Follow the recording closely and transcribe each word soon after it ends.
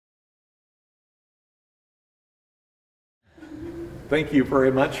Thank you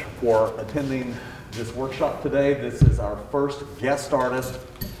very much for attending this workshop today. This is our first guest artist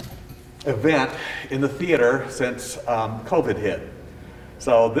event in the theater since COVID hit.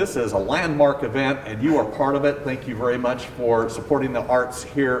 So this is a landmark event and you are part of it. Thank you very much for supporting the arts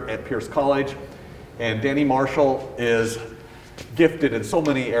here at Pierce College. And Danny Marshall is gifted in so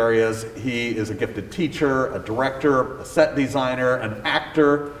many areas. He is a gifted teacher, a director, a set designer, an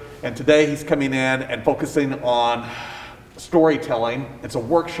actor, and today he's coming in and focusing on storytelling. It's a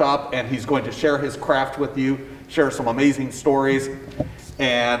workshop and he's going to share his craft with you, share some amazing stories.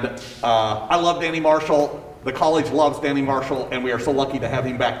 And I love Danny Marshall. The college loves Danny Marshall and we are so lucky to have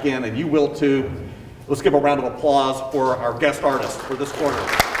him back in, and you will too. Let's give a round of applause for our guest artist for this quarter.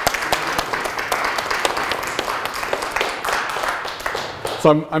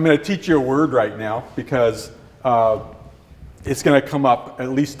 So I'm going to teach you a word right now because it's going to come up at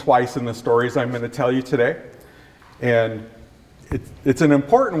least twice in the stories I'm going to tell you today. And it's an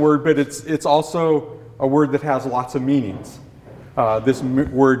important word, but it's also a word that has lots of meanings. This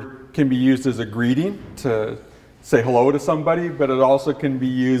word can be used as a greeting to say hello to somebody, but it also can be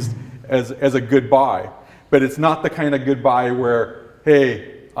used as a goodbye. But it's not the kind of goodbye where,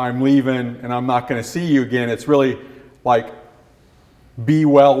 hey, I'm leaving and I'm not going to see you again. It's really like, be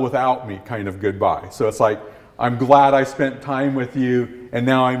well without me kind of goodbye. So it's like, I'm glad I spent time with you and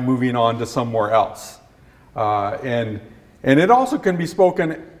now I'm moving on to somewhere else. And it also can be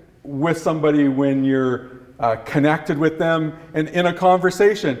spoken with somebody when you're connected with them and in a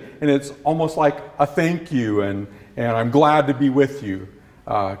conversation, and it's almost like a thank you and I'm glad to be with you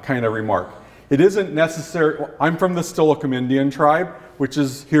kind of remark. It isn't necessary. I'm from the Steilacoom Indian tribe, which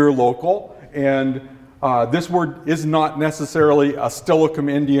is here local, and this word is not necessarily a Steilacoom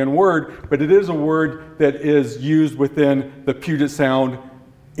Indian word, but it is a word that is used within the Puget Sound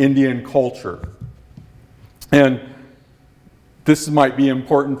Indian culture. And this might be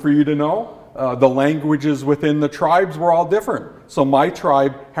important for you to know. The languages within the tribes were all different. So my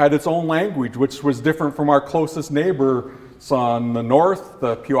tribe had its own language, which was different from our closest neighbor. So on the north,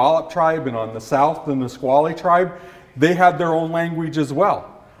 the Puyallup tribe, and on the south, the Nisqually tribe, they had their own language as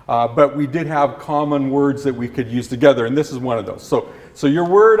well. But we did have common words that we could use together, and this is one of those. So your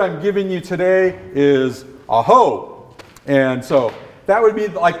word I'm giving you today is aho. And so that would be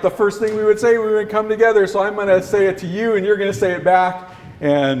like the first thing we would say when we would come together. So I'm going to say it to you, and you're going to say it back,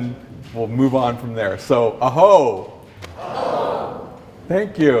 and we'll move on from there. So, aho. Aho.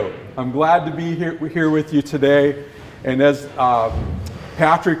 Thank you. I'm glad to be here with you today. And as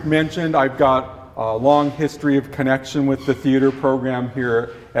Patrick mentioned, I've got a long history of connection with the theater program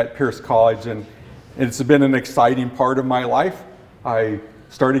here at Pierce College, and it's been an exciting part of my life. I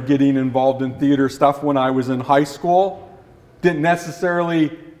started getting involved in theater stuff when I was in high school. Didn't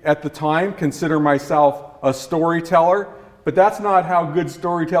necessarily, at the time, consider myself a storyteller, but that's not how good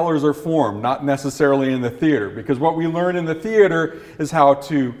storytellers are formed, not necessarily in the theater, because what we learn in the theater is how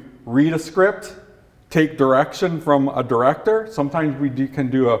to read a script, take direction from a director. Sometimes we can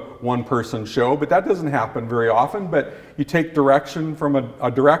do a one-person show, but that doesn't happen very often, but you take direction from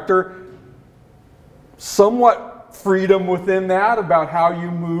a director, somewhat freedom within that about how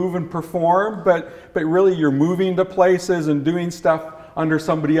you move and perform, but really you're moving to places and doing stuff under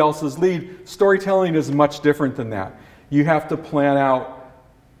somebody else's lead. Storytelling is much different than that. You have to plan out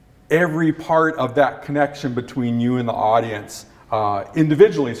every part of that connection between you and the audience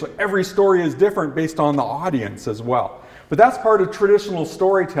individually. So every story is different based on the audience as well. But that's part of traditional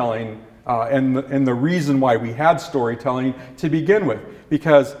storytelling and the reason why we had storytelling to begin with.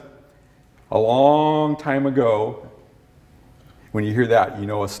 Because a long time ago, when you hear that, you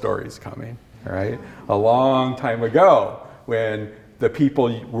know a story's coming, right? A long time ago, when the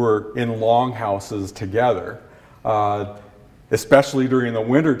people were in longhouses together, especially during the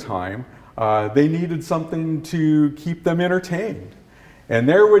winter time, they needed something to keep them entertained. And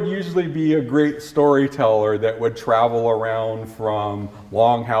there would usually be a great storyteller that would travel around from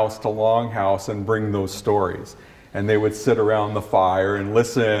longhouse to longhouse and bring those stories. And they would sit around the fire and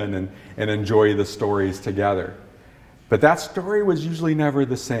listen and enjoy the stories together. But that story was usually never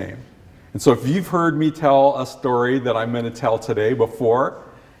the same. And so if you've heard me tell a story that I'm going to tell today before,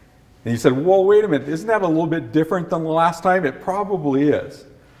 and you said, well, wait a minute, isn't that a little bit different than the last time? It probably is.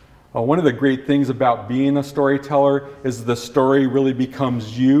 One of the great things about being a storyteller is the story really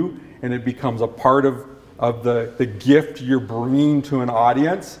becomes you, and it becomes a part of the gift you're bringing to an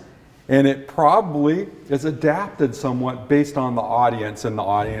audience. And it probably is adapted somewhat based on the audience and the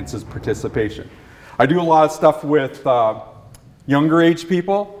audience's participation. I do a lot of stuff with younger age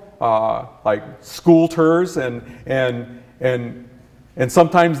people, like school tours, and And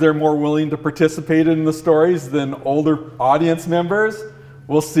sometimes they're more willing to participate in the stories than older audience members.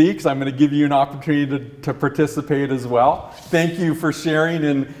 We'll see, because I'm going to give you an opportunity to participate as well. Thank you for sharing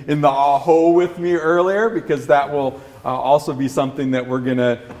in the aho with me earlier, because that will also be something that we're going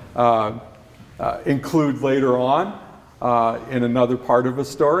to include later on in another part of a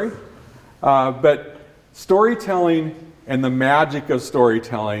story. But storytelling and the magic of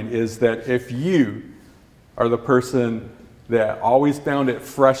storytelling is that if you are the person that always found it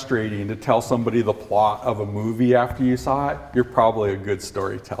frustrating to tell somebody the plot of a movie after you saw it, you're probably a good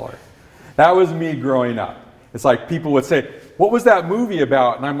storyteller. That was me growing up. It's like people would say, "What was that movie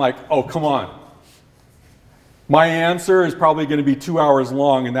about?" And I'm like, "Oh, come on." My answer is probably going to be 2 hours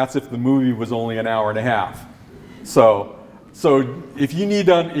long, and that's if the movie was only an hour and a half. So if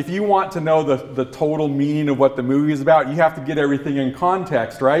you want to know the total meaning of what the movie is about, you have to get everything in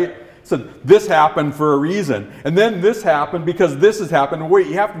context, right? So this happened for a reason, and then this happened because this has happened. Wait,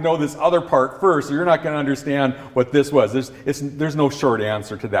 you have to know this other part first, or you're not going to understand what this was. There's no short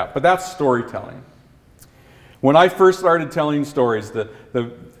answer to that, but that's storytelling. When I first started telling stories,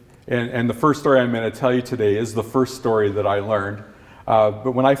 and the first story I'm going to tell you today is the first story that I learned.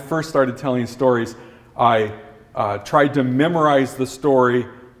 But when I first started telling stories, I tried to memorize the story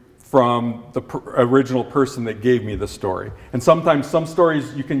from the original person that gave me the story. And sometimes some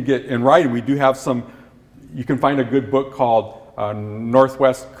stories you can get in writing. We do have some, you can find a good book called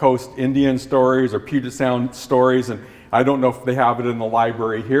Northwest Coast Indian Stories or Puget Sound Stories, and I don't know if they have it in the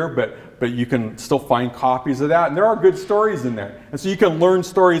library here, but you can still find copies of that, and there are good stories in there. And so you can learn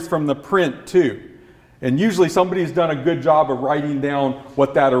stories from the print too. And usually somebody's done a good job of writing down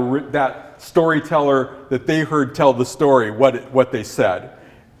what that storyteller that they heard tell the story, what they said.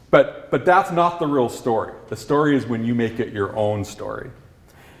 But that's not the real story. The story is when you make it your own story.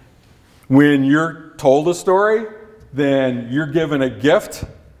 When you're told a story, then you're given a gift,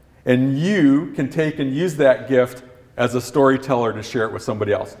 and you can take and use that gift as a storyteller to share it with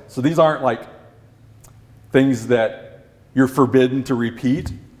somebody else. So these aren't like things that you're forbidden to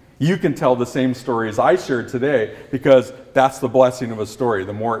repeat. You can tell the same story as I shared today, because that's the blessing of a story.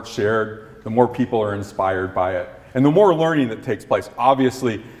 The more it's shared, the more people are inspired by it, and the more learning that takes place.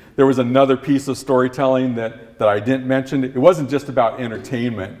 Obviously, there was another piece of storytelling that I didn't mention. It wasn't just about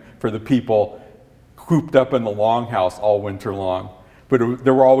entertainment for the people cooped up in the longhouse all winter long, but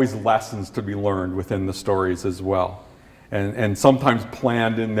there were always lessons to be learned within the stories as well, and sometimes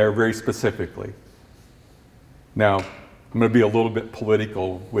planned in there very specifically. Now, I'm going to be a little bit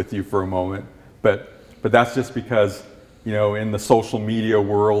political with you for a moment, but that's just because, you know, in the social media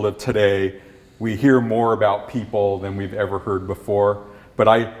world of today, we hear more about people than we've ever heard before. But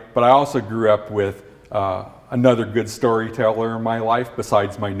I also grew up with another good storyteller in my life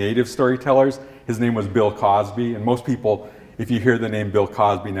besides my native storytellers. His name was Bill Cosby, and most people, if you hear the name Bill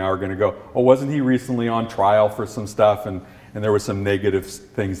Cosby now, are going to go, "Oh, wasn't he recently on trial for some stuff, and there was some negative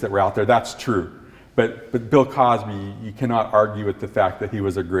things that were out there?" That's true. But Bill Cosby, you cannot argue with the fact that he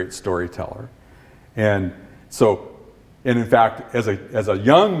was a great storyteller. And in fact, as a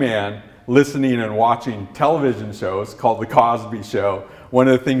young man listening and watching television shows called The Cosby Show, one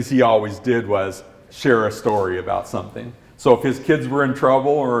of the things he always did was share a story about something. So if his kids were in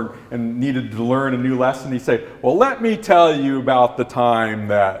trouble and needed to learn a new lesson, he'd say, "Well, let me tell you about the time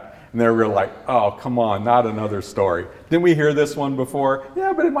that," and they were like, "Oh, come on, not another story. Didn't we hear this one before?"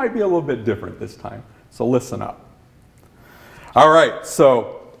 "Yeah, but it might be a little bit different this time. So listen up." All right,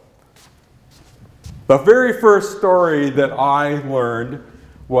 so the very first story that I learned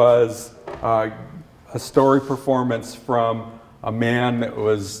was a story performance from a man that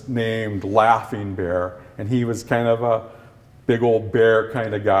was named Laughing Bear, and he was kind of a big old bear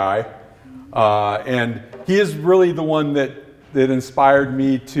kind of guy. And he is really the one that inspired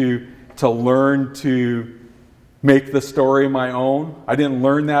me to learn to make the story my own. I didn't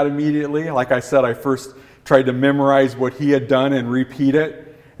learn that immediately. Like I said, I first tried to memorize what he had done and repeat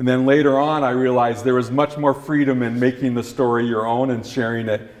it. And then later on, I realized there was much more freedom in making the story your own and sharing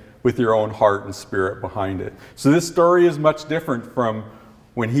it with your own heart and spirit behind it. So this story is much different from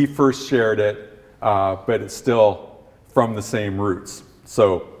when he first shared it, but it's still from the same roots.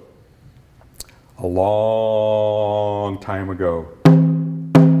 So, a long time ago.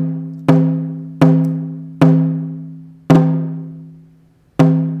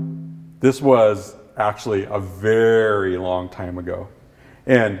 This was actually a very long time ago.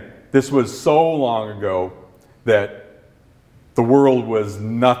 And this was so long ago that the world was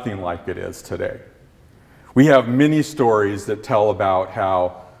nothing like it is today. We have many stories that tell about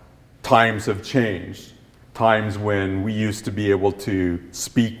how times have changed. Times when we used to be able to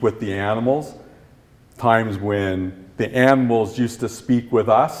speak with the animals. Times when the animals used to speak with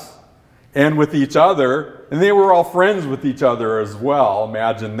us and with each other, and they were all friends with each other as well.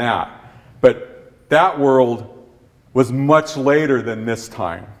 Imagine that. But that world was much later than this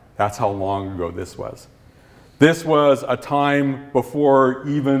time. That's how long ago this was. This was a time before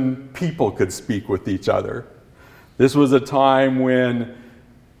even people could speak with each other. This was a time when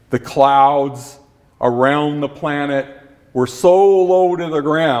the clouds around the planet were so low to the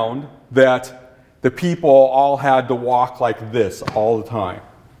ground that the people all had to walk like this all the time.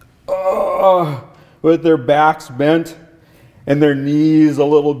 With their backs bent and their knees a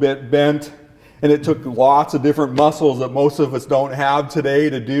little bit bent. And it took lots of different muscles that most of us don't have today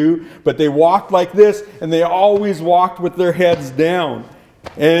to do. But they walked like this, and they always walked with their heads down.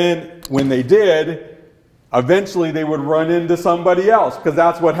 And when they did, eventually they would run into somebody else, because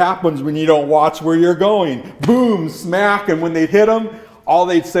that's what happens when you don't watch where you're going. Boom, smack, and when they'd hit them, all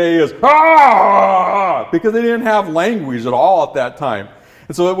they'd say is, "Ah!" Because they didn't have language at all at that time.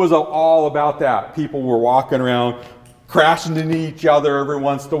 And so it was all about that. People were walking around, crashing into each other every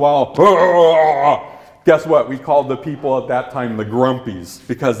once in a while. "Ah!" Guess what? We called the people at that time the grumpies,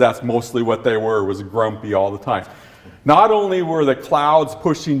 because that's mostly what they were, was grumpy all the time. Not only were the clouds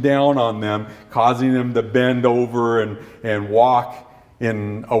pushing down on them, causing them to bend over and walk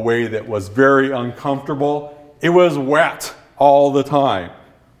in a way that was very uncomfortable, it was wet all the time.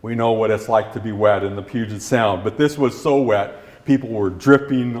 We know what it's like to be wet in the Puget Sound, but this was so wet, people were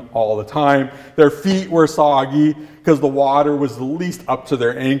dripping all the time. Their feet were soggy because the water was at least up to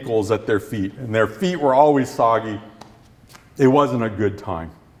their ankles at their feet, and their feet were always soggy. It wasn't a good time.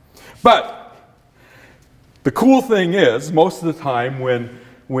 But the cool thing is, most of the time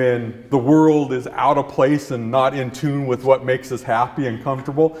when the world is out of place and not in tune with what makes us happy and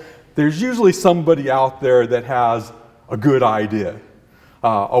comfortable, there's usually somebody out there that has a good idea,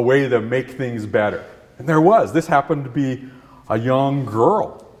 a way to make things better. And there was. This happened to be a young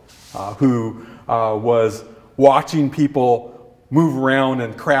girl who was watching people move around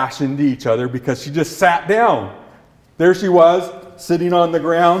and crash into each other because she just sat down. There she was, sitting on the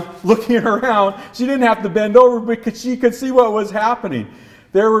ground, looking around. She didn't have to bend over because she could see what was happening.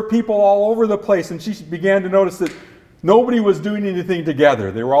 There were people all over the place, and she began to notice that nobody was doing anything together.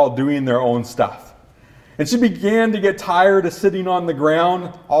 They were all doing their own stuff. And she began to get tired of sitting on the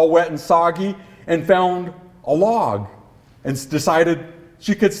ground, all wet and soggy, and found a log and decided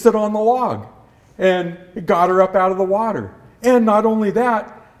she could sit on the log. And it got her up out of the water. And not only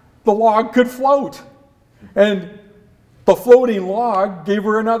that, the log could float. And the floating log gave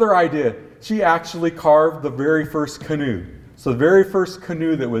her another idea. She actually carved the very first canoe. So the very first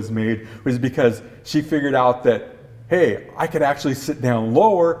canoe that was made was because she figured out that, hey, I could actually sit down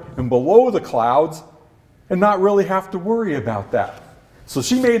lower and below the clouds and not really have to worry about that. So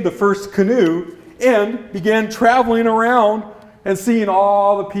she made the first canoe and began traveling around and seeing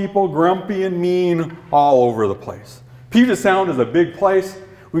all the people grumpy and mean all over the place. Puget Sound is a big place.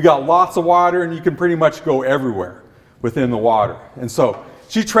 We got lots of water, and you can pretty much go everywhere within the water. And so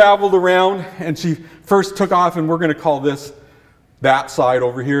she traveled around, and she first took off, and we're going to call this, that side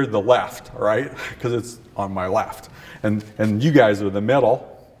over here, the left, all right? Because it's on my left. And you guys are the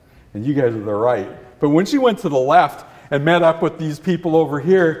middle, and you guys are the right. But when she went to the left and met up with these people over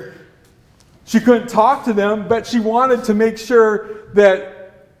here, she couldn't talk to them, but she wanted to make sure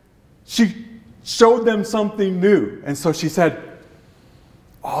that she showed them something new. And so she said,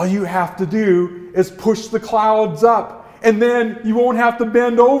 all you have to do is push the clouds up, and then you won't have to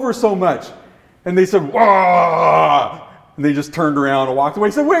bend over so much. And they said, "Wah!" And they just turned around and walked away.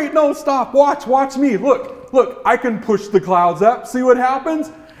 He said, wait, no, stop, watch me. Look, I can push the clouds up. See what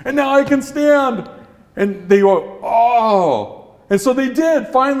happens? And now I can stand. And they go, oh. And so they did.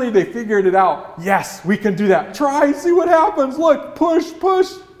 Finally, they figured it out. Yes, we can do that. Try, see what happens. Look, push.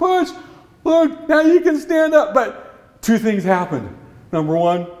 Look, now you can stand up. But two things happened. Number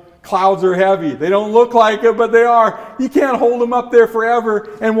one, clouds are heavy. They don't look like it, but they are. You can't hold them up there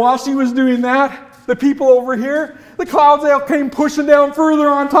forever. And while she was doing that, the people over here, the clouds all came pushing down further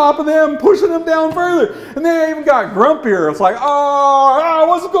on top of them, pushing them down further. And they even got grumpier. It's like, oh,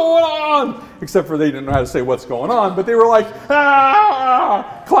 what's going on? Except for they didn't know how to say what's going on, but they were like,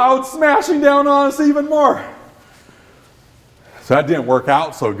 clouds smashing down on us even more. So that didn't work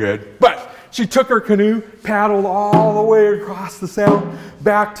out so good. But she took her canoe, paddled all the way across the sound,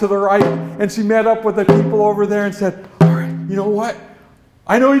 back to the right, and she met up with the people over there and said, all right, you know what?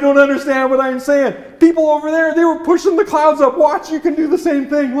 I know you don't understand what I'm saying. People over there, they were pushing the clouds up. Watch, you can do the same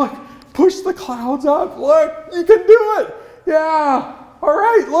thing. Look, push the clouds up. Look, you can do it. Yeah. All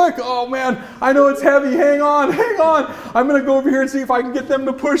right, look. Oh, man, I know it's heavy. Hang on. I'm going to go over here and see if I can get them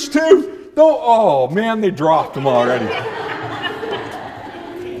to push too. Don't, oh man, they dropped them already.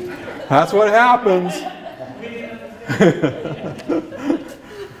 That's what happens.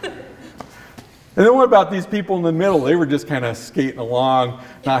 And then what about these people in the middle? They were just kind of skating along,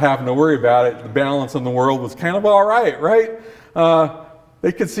 not having to worry about it. The balance in the world was kind of all right, right?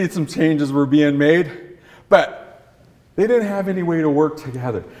 They could see some changes were being made, but they didn't have any way to work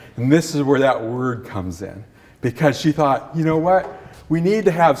together. And this is where that word comes in, because she thought, you know what? We need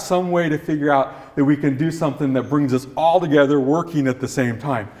to have some way to figure out that we can do something that brings us all together working at the same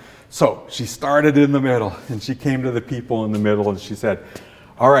time. So she started in the middle, and she came to the people in the middle, and she said,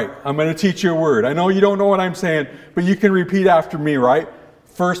 all right, I'm going to teach you a word. I know you don't know what I'm saying, but you can repeat after me, right?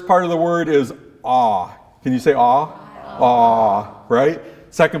 First part of the word is awe. Can you say awe? Awe, right?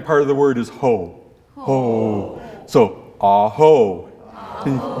 Second part of the word is ho. Ho. So, aho.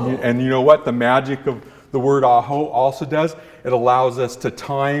 And you know what the magic of the word aho also does? It allows us to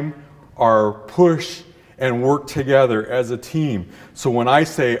time our push and work together as a team. So when I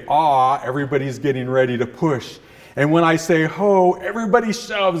say ah, everybody's getting ready to push. And when I say ho, everybody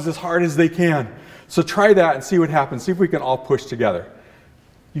shoves as hard as they can. So try that and see what happens. See if we can all push together.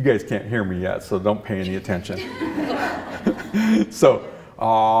 You guys can't hear me yet, so don't pay any attention. So,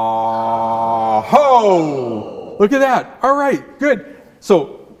 ah, ho. Look at that. All right, good.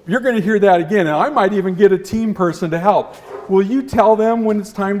 So you're going to hear that again, and I might even get a team person to help. Will you tell them when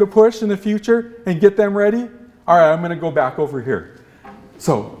it's time to push in the future and get them ready? All right, I'm going to go back over here.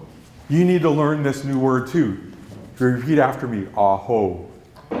 So you need to learn this new word too. Repeat after me, aho.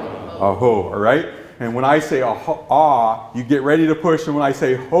 Aho, all right? And when I say ah, you get ready to push, and when I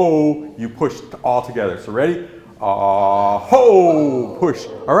say ho, you push all together. So ready? Aho, push.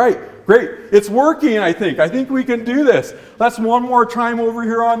 All right, great. It's working, I think. I think we can do this. Let's one more time over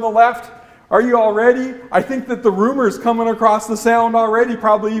here on the left. Are you all ready? I think that the rumor's coming across the sound already,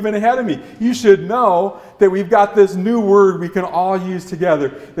 probably even ahead of me. You should know that we've got this new word we can all use together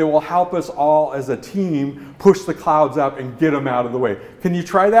that will help us all as a team push the clouds up and get them out of the way. Can you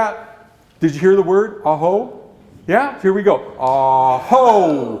try that? Did you hear the word? Aho? Yeah? Here we go.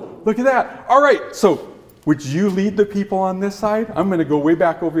 Aho! Look at that. All right, so would you lead the people on this side? I'm going to go way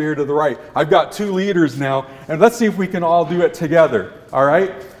back over here to the right. I've got two leaders now, and let's see if we can all do it together. All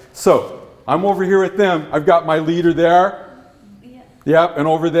right? So I'm over here with them. I've got my leader there. Yep, and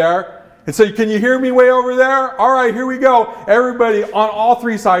over there. And so can you hear me way over there? All right, here we go. Everybody on all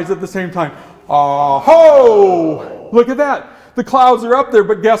three sides at the same time. Aho! Look at that. The clouds are up there,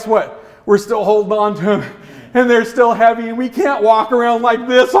 but guess what? We're still holding on to them, and they're still heavy, and we can't walk around like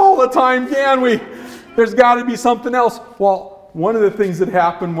this all the time, can we? There's got to be something else. Well, one of the things that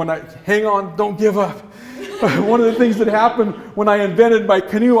happened when hang on, don't give up. One of the things that happened when I invented my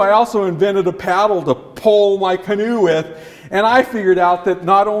canoe, I also invented a paddle to pull my canoe with. And I figured out that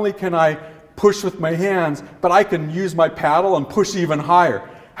not only can I push with my hands, but I can use my paddle and push even higher.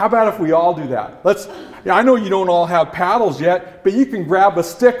 How about if we all do that? I know you don't all have paddles yet, but you can grab a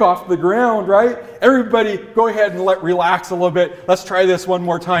stick off the ground, right? Everybody go ahead and relax a little bit. Let's try this one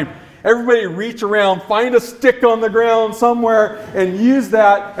more time. Everybody reach around, find a stick on the ground somewhere and use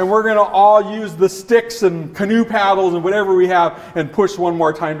that, and we're going to all use the sticks and canoe paddles and whatever we have and push one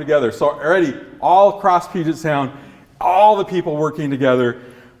more time together. So ready, all across Puget Sound, all the people working together.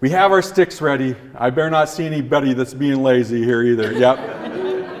 We have our sticks ready. I better not see anybody that's being lazy here either. Yep.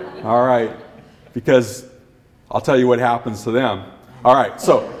 All right, because I'll tell you what happens to them. All right,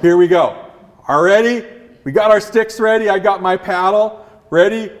 so here we go. All ready? We got our sticks ready. I got my paddle.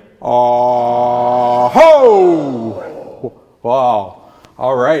 Ready? Oh, wow.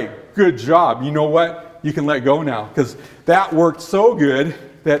 All right. Good job. You know what? You can let go now, because that worked so good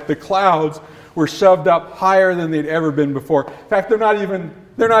that the clouds were shoved up higher than they'd ever been before. In fact, they're not even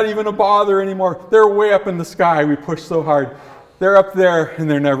a bother anymore. They're way up in the sky. We pushed so hard. They're up there, and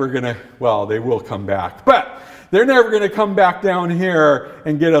they're never going to, well, they will come back. But they're never going to come back down here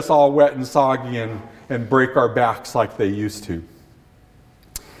and get us all wet and soggy and break our backs like they used to.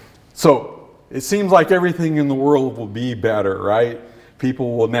 So it seems like everything in the world will be better, right?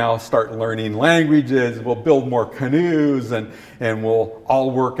 People will now start learning languages, we'll build more canoes, and we'll all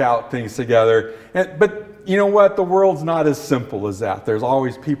work out things together. But you know what? The world's not as simple as that. There's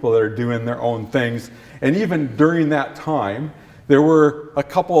always people that are doing their own things. And even during that time, there were a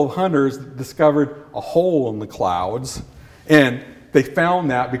couple of hunters that discovered a hole in the clouds. And they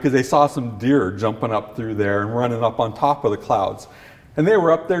found that because they saw some deer jumping up through there and running up on top of the clouds. And they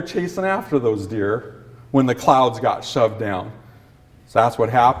were up there chasing after those deer when the clouds got shoved down. So that's what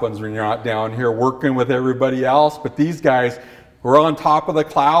happens when you're not down here working with everybody else. But these guys were on top of the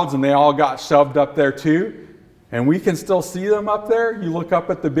clouds and they all got shoved up there too. And we can still see them up there. You look up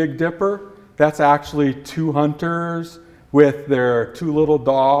at the Big Dipper, that's actually 2 hunters with their 2 little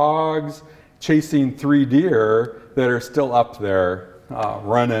dogs chasing 3 deer that are still up there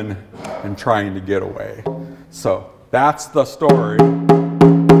running and trying to get away. So that's the story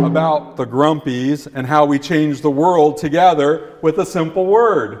about the Grumpies and how we change the world together with a simple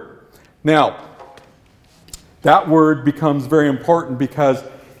word. Now, that word becomes very important because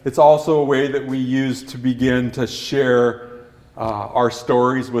it's also a way that we use to begin to share our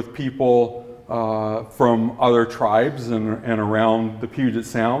stories with people from other tribes and around the Puget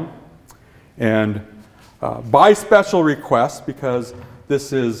Sound. And by special request, because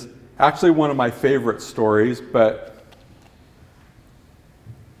this is actually one of my favorite stories, but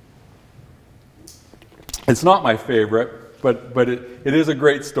it's not my favorite, but it is a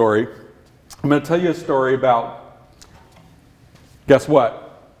great story. I'm going to tell you a story about, guess what?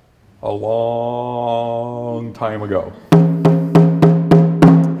 A long time ago.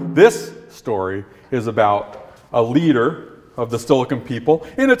 This story is about a leader of the Steilacoom people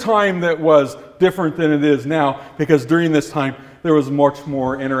in a time that was different than it is now, because during this time there was much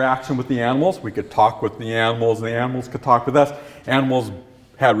more interaction with the animals. We could talk with the animals, and the animals could talk with us. Animals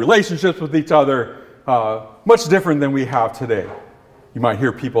had relationships with each other, much different than we have today. You might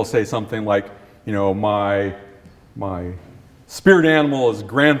hear people say something like, you know, my spirit animal is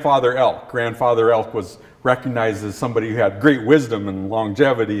Grandfather Elk. Grandfather Elk was recognized as somebody who had great wisdom and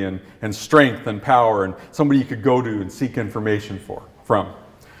longevity and strength and power, and somebody you could go to and seek information from.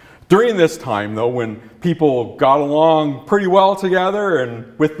 During this time, though, when people got along pretty well together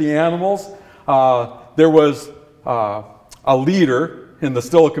and with the animals, there was a leader in the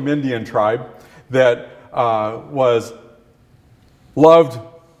Steilacoom Indian tribe that was loved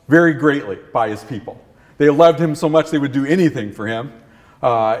very greatly by his people. They loved him so much they would do anything for him.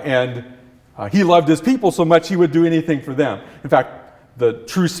 And he loved his people so much he would do anything for them. In fact, the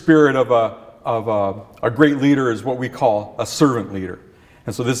true spirit of a great leader is what we call a servant leader.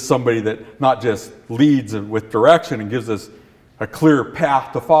 And so this is somebody that not just leads with direction and gives us a clear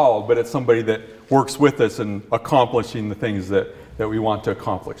path to follow, but it's somebody that works with us in accomplishing the things that we want to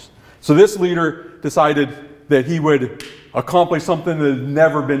accomplish. So this leader decided that he would accomplish something that had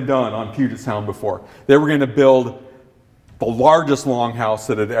never been done on Puget Sound before. They were going to build the largest longhouse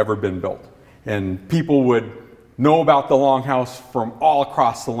that had ever been built. And people would know about the longhouse from all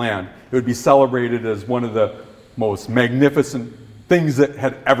across the land. It would be celebrated as one of the most magnificent things that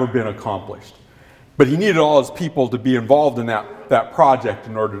had ever been accomplished. But he needed all his people to be involved in that project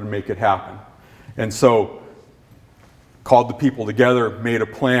in order to make it happen. And so called the people together, made a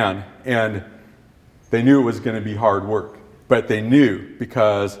plan, and they knew it was going to be hard work. But they knew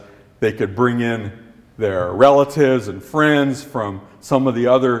because they could bring in their relatives and friends from some of the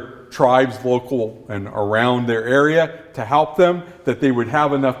other tribes local and around their area to help them, that they would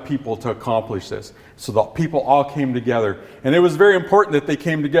have enough people to accomplish this. So the people all came together. And it was very important that they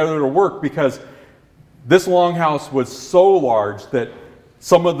came together to work, because this longhouse was so large that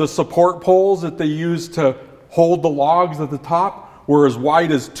some of the support poles that they used to hold the logs at the top were as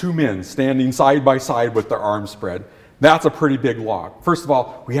wide as 2 men standing side by side with their arms spread. That's a pretty big log. First of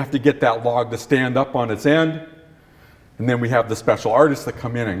all, we have to get that log to stand up on its end. And then we have the special artists that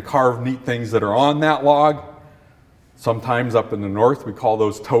come in and carve neat things that are on that log. Sometimes up in the north, we call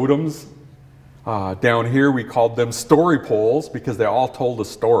those totems. Down here, we called them story poles because they all told a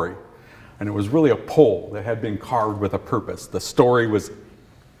story. And it was really a pole that had been carved with a purpose. The story was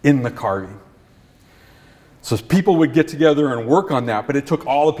in the carving. So people would get together and work on that, but it took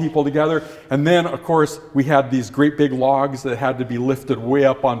all the people together. And then, of course, we had these great big logs that had to be lifted way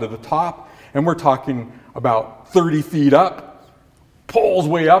up onto the top. And we're talking about 30 feet up, poles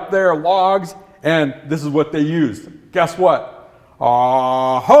way up there, logs, and this is what they used. Guess what?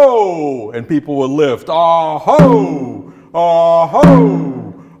 Ah-ho! And people would lift, ah-ho!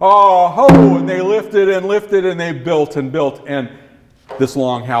 Ah-ho! Ah-ho! And they lifted and lifted, and they built and built, and this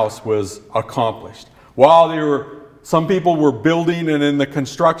longhouse was accomplished. While some people were building, and in the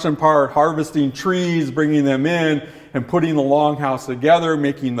construction part, harvesting trees, bringing them in, and putting the longhouse together,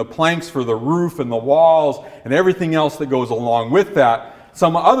 making the planks for the roof and the walls, and everything else that goes along with that.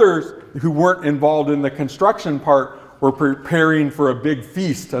 Some others who weren't involved in the construction part were preparing for a big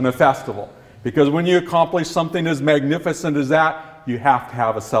feast and a festival. Because when you accomplish something as magnificent as that, you have to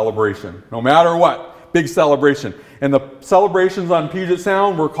have a celebration. No matter what, big celebration. And the celebrations on Puget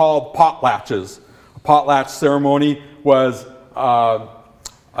Sound were called potlatches. A potlatch ceremony was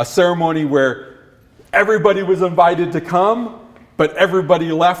a ceremony where everybody was invited to come, but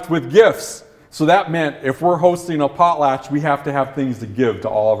everybody left with gifts. So that meant if we're hosting a potlatch, we have to have things to give to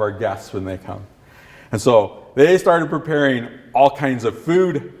all of our guests when they come. And so they started preparing all kinds of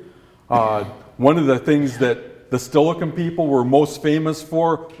food. One of the things that the Steilacoom people were most famous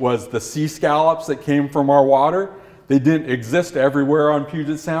for was the sea scallops that came from our water. They didn't exist everywhere on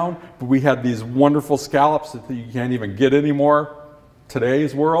Puget Sound, but we had these wonderful scallops that you can't even get anymore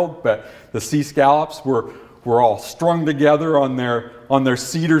today's world. But the sea scallops were all strung together on their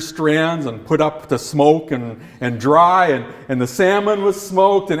cedar strands and put up to smoke and dry, and the salmon was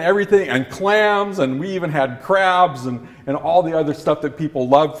smoked and everything, and clams, and we even had crabs and all the other stuff that people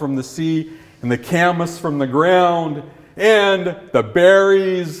loved from the sea, and the camas from the ground, and the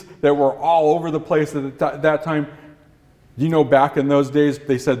berries that were all over the place at that time. You know, back in those days,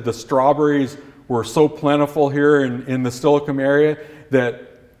 they said the strawberries were so plentiful here in the Steilacoom area that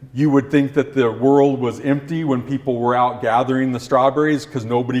you would think that the world was empty when people were out gathering the strawberries because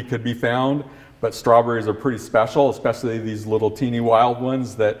nobody could be found. But strawberries are pretty special, especially these little teeny wild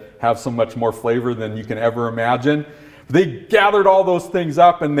ones that have so much more flavor than you can ever imagine. They gathered all those things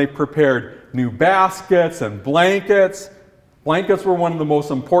up and they prepared new baskets and blankets. Blankets were one of the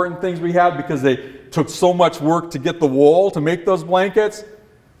most important things we had because they took so much work to get the wool to make those blankets.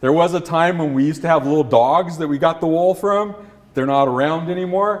 There was a time when we used to have little dogs that we got the wool from. They're not around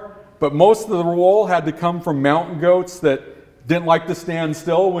anymore. But most of the wool had to come from mountain goats that didn't like to stand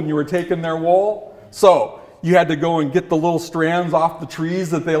still when you were taking their wool. So you had to go and get the little strands off the trees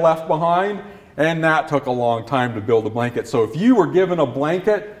that they left behind, and that took a long time to build a blanket. So if you were given a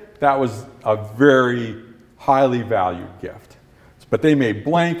blanket, that was a very highly valued gift. But they made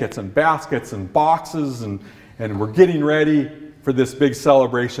blankets and baskets and boxes, and were getting ready for this big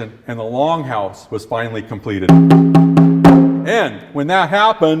celebration, and the longhouse was finally completed. And when that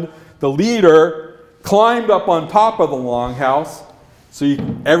happened, the leader climbed up on top of the longhouse so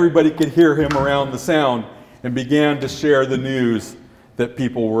everybody could hear him around the sound, and began to share the news that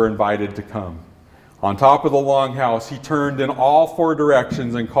people were invited to come. On top of the longhouse, he turned in all four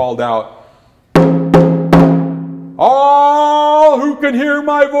directions and called out, "All who can hear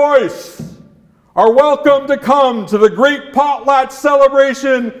my voice are welcome to come to the great potlatch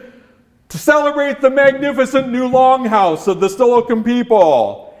celebration to celebrate the magnificent new longhouse of the Steilacoom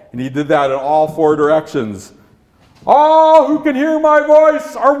people." And he did that in all four directions. "All who can hear my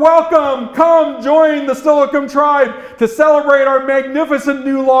voice are welcome. Come join the Steilacoom tribe to celebrate our magnificent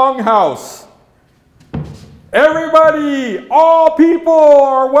new longhouse. Everybody, all people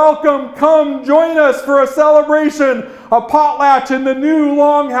are welcome. Come join us for a celebration of potlatch in the new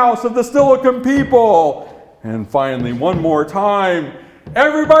longhouse of the Steilacoom people." And finally, one more time,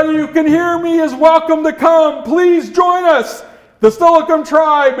 everybody who can hear me is welcome to come. Please join us, the Steilacoom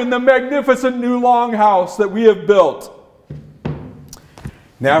tribe, in the magnificent new longhouse that we have built.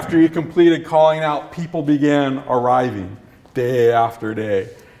 And after he completed calling out, people began arriving day after day.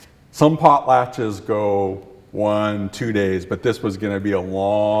 Some potlatches go 1-2 days, but this was going to be a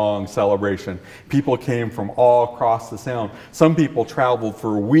long celebration. People came from all across the Sound. Some people traveled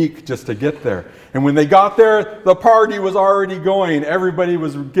for a week just to get there. And when they got there, the party was already going. Everybody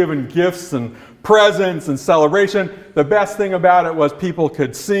was given gifts and presents and celebration. The best thing about it was people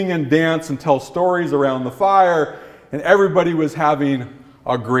could sing and dance and tell stories around the fire, and everybody was having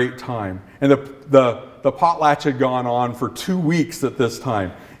a great time. And the potlatch had gone on for 2 weeks at this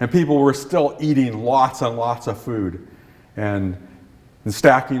time, and people were still eating lots and lots of food and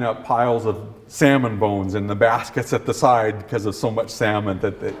stacking up piles of salmon bones in the baskets at the side because of so much salmon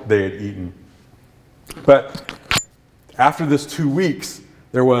that they had eaten. But after this 2 weeks,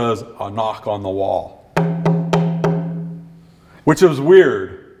 there was a knock on the wall, which was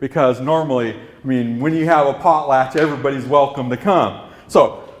weird because normally, I mean, when you have a potlatch, everybody's welcome to come.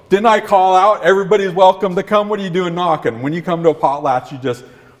 So didn't I call out, everybody's welcome to come? What are you doing knocking? When you come to a potlatch, you just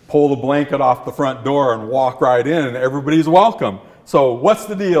pull the blanket off the front door and walk right in, and everybody's welcome. So what's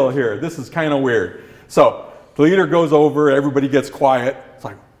the deal here? This is kind of weird. So the leader goes over, everybody gets quiet. It's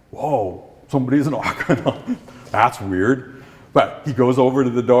like, whoa, somebody's knocking. That's weird. But he goes over to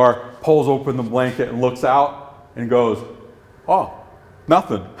the door, pulls open the blanket and looks out and goes, "Oh,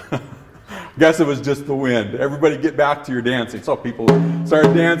 nothing." Guess it was just the wind. Everybody get back to your dancing. So people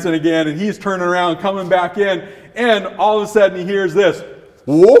started dancing again, and he's turning around, coming back in, and all of a sudden he hears this,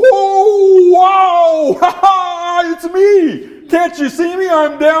 "Whoa, wow, ha ha, it's me. Can't you see me?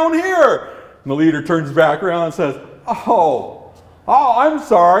 I'm down here." And the leader turns back around and says, Oh, I'm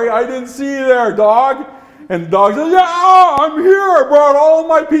sorry. I didn't see you there, dog." And the dog says, "Yeah, I'm here. I brought all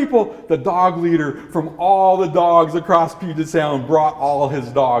my people." The dog leader from all the dogs across Puget Sound brought all his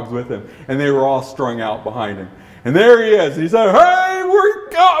dogs with him, and they were all strung out behind him. And there he is. He said, "Hey, we're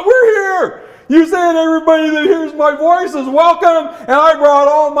here. You said everybody that hears my voice is welcome, and I brought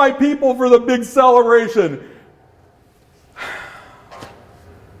all my people for the big celebration."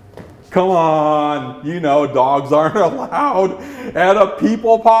 Come on, you know dogs aren't allowed at a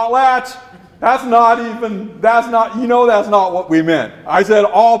people potlatch. That's not, you know that's not what we meant. I said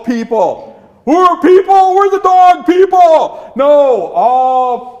all people. We're people, we're the dog people. No,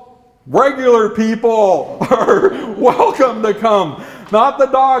 all regular people are welcome to come. Not the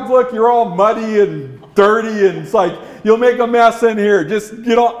dogs, look, you're all muddy and dirty and it's like, you'll make a mess in here. Just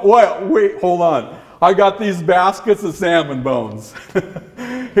get on, wait, hold on. I got these baskets of salmon bones.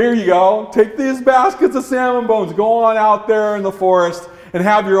 Here you go. Take these baskets of salmon bones. Go on out there in the forest and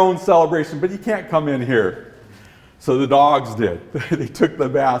have your own celebration. But you can't come in here. So the dogs did. They took the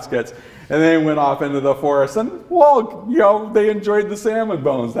baskets and they went off into the forest. And, well, you know, they enjoyed the salmon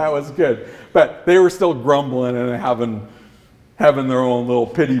bones. That was good. But they were still grumbling and having their own little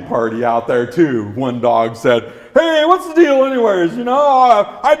pity party out there too. One dog said, "Hey, what's the deal anyways? You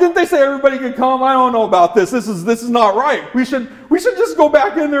know, didn't they say everybody could come? I don't know about this. This is not right. We should just go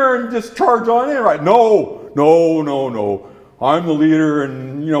back in there and just charge on in, right?" No. I'm the leader,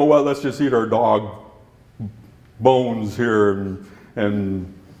 and you know what? Let's just eat our dog bones here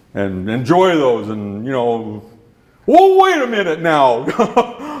and enjoy those, and you know. Well, wait a minute now.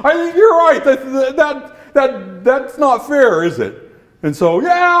 I think you're right. That's not fair, is it? And so,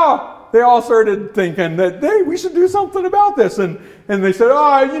 yeah, they all started thinking that, hey, we should do something about this. And they said,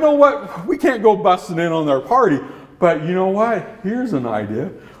 you know what? We can't go busting in on their party. But you know what? Here's an idea.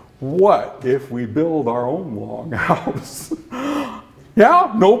 What if we build our own longhouse?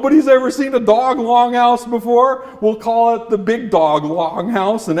 Yeah, nobody's ever seen a dog longhouse before. We'll call it the Big Dog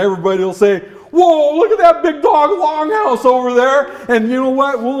Longhouse, and everybody will say, "Whoa, look at that Big Dog Longhouse over there." And you know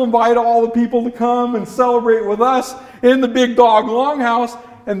what? We'll invite all the people to come and celebrate with us in the Big Dog Longhouse.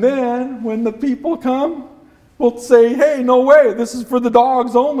 And then when the people come, we'll say, "Hey, no way, this is for the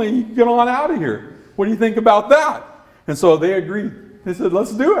dogs only. Get on out of here. What do you think about that?" And so they agreed. They said,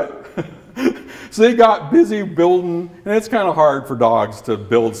 "Let's do it." So they got busy building, and it's kind of hard for dogs to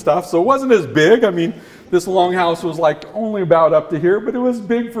build stuff. So it wasn't as big. I mean, this longhouse was like only about up to here, but it was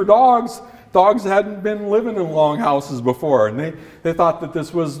big for dogs. Dogs hadn't been living in longhouses before, and they thought that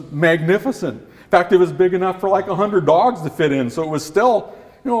this was magnificent. In fact, it was big enough for like 100 dogs to fit in, so it was still,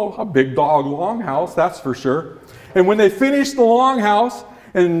 you know, a big dog longhouse, that's for sure. And when they finished the longhouse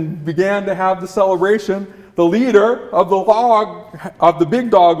and began to have the celebration, the leader of the Big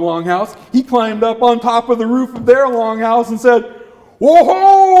Dog Longhouse, he climbed up on top of the roof of their longhouse and said,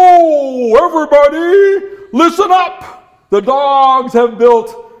 "Whoa, everybody, listen up! The dogs have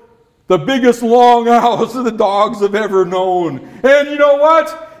built the biggest longhouse the dogs have ever known. And you know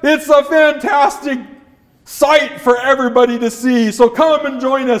what? It's a fantastic sight for everybody to see. So come and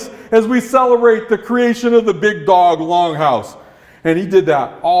join us as we celebrate the creation of the Big Dog Longhouse." And he did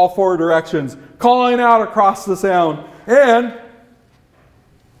that, all four directions, calling out across the sound. And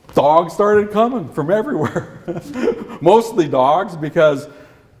dogs started coming from everywhere. Mostly dogs, because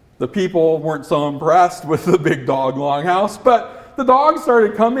the people weren't so impressed with the Big Dog Longhouse. But the dogs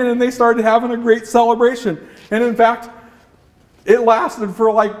started coming and they started having a great celebration. And in fact, it lasted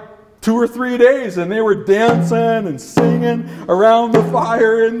for like 2 or 3 days, and they were dancing and singing around the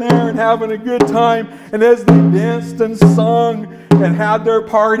fire in there and having a good time. And as they danced and sung and had their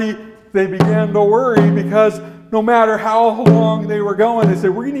party, they began to worry, because no matter how long they were going, they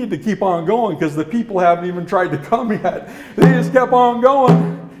said, "We need to keep on going because the people haven't even tried to come yet." They just kept on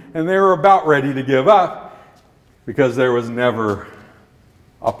going, and they were about ready to give up because there was never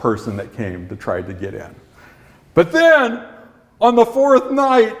a person that came to try to get in. But then, on the 4th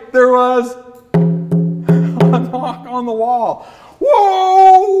night, there was a knock on the wall.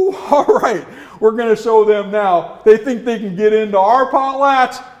 Whoa! All right, we're going to show them now. They think they can get into our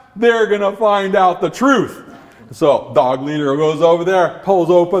potlatch. They're going to find out the truth. So dog leader goes over there, pulls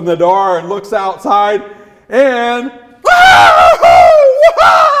open the door and looks outside, and hey,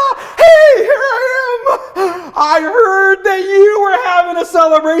 here I am. I heard that you were having a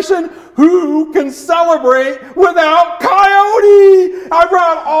celebration. Who can celebrate without Coyote? I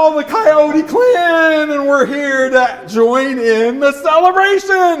brought all the Coyote clan, and we're here to join in the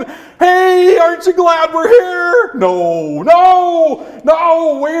celebration. Hey, aren't you glad we're here? No,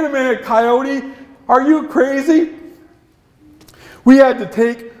 wait a minute, Coyote. Are you crazy? We had to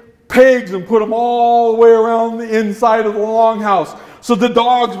take pegs and put them all the way around the inside of the longhouse, so the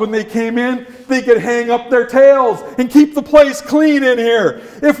dogs, when they came in, they could hang up their tails and keep the place clean in here.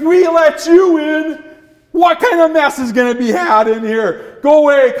 If we let you in, what kind of mess is going to be had in here? Go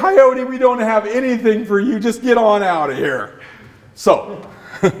away, Coyote. We don't have anything for you. Just get on out of here. So,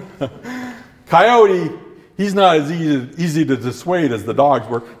 Coyote, he's not as easy to dissuade as the dogs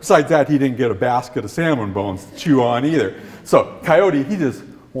were. Besides that, he didn't get a basket of salmon bones to chew on either. So, Coyote, he just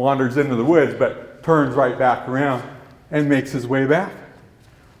wanders into the woods, but turns right back around and makes his way back,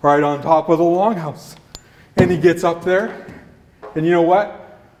 right on top of the longhouse. And he gets up there, and you know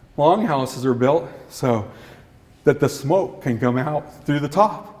what? Longhouses are built so that the smoke can come out through the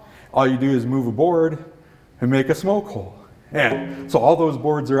top. All you do is move a board and make a smoke hole. And so all those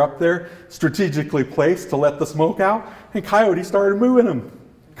boards are up there, strategically placed to let the smoke out, and Coyote started moving them,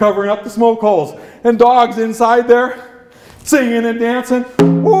 covering up the smoke holes. And dogs inside there, singing and dancing.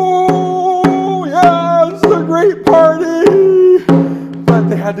 Oh, yeah, it's a great party! But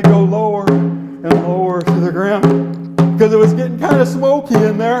they had to go lower and lower to the ground because it was getting kind of smoky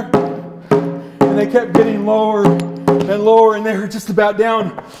in there. And they kept getting lower and lower, and they were just about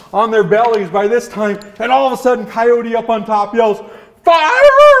down on their bellies by this time. And all of a sudden, Coyote up on top yells, "Fire!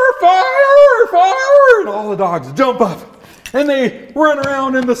 Fire! Fire!" And all the dogs jump up, and they run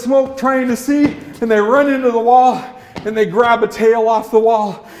around in the smoke trying to see, and they run into the wall, and they grab a tail off the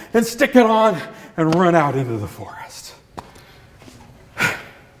wall and stick it on and run out into the forest.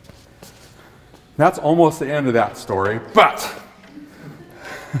 That's almost the end of that story, but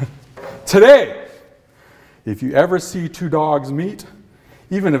today, if you ever see two dogs meet,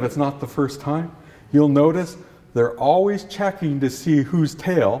 even if it's not the first time, you'll notice they're always checking to see whose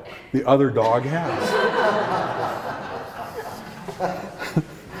tail the other dog has.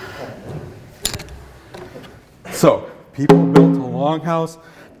 So, people built a longhouse,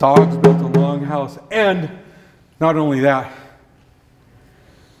 dogs built a longhouse, and not only that,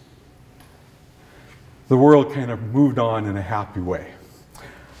 the world kind of moved on in a happy way.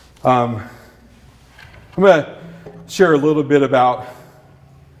 I'm going to share a little bit about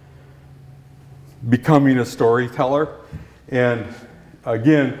becoming a storyteller. And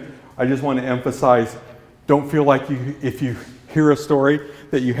again, I just want to emphasize, don't feel like if you hear a story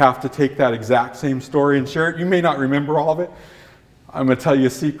that you have to take that exact same story and share it. You may not remember all of it. I'm going to tell you a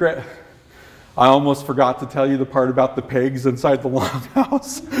secret. I almost forgot to tell you the part about the pigs inside the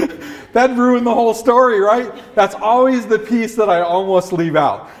longhouse. That ruined the whole story, right? That's always the piece that I almost leave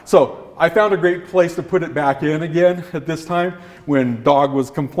out. So I found a great place to put it back in again at this time when Dog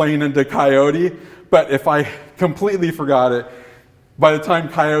was complaining to Coyote. But if I completely forgot it, by the time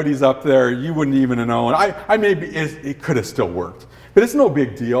Coyote's up there, you wouldn't even know. And I maybe it could have still worked. But it's no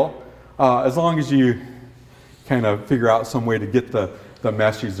big deal as long as you kind of figure out some way to get the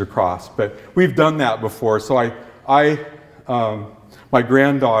message across. But we've done that before. So my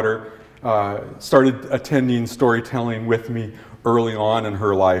granddaughter started attending storytelling with me early on in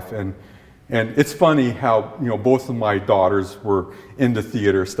her life, and it's funny how both of my daughters were into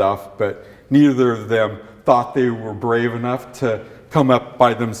theater stuff, but neither of them thought they were brave enough to come up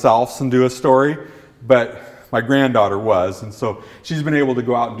by themselves and do a story, but my granddaughter was, and so she's been able to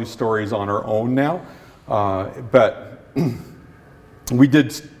go out and do stories on her own now. But we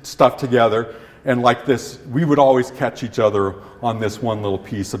did stuff together, and like this, we would always catch each other on this one little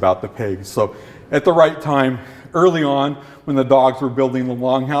piece about the pigs. So at the right time, early on, when the dogs were building the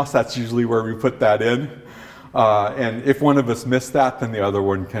longhouse, that's usually where we put that in. And if one of us missed that, then the other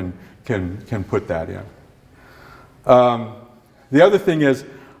one can put that in. The other thing is,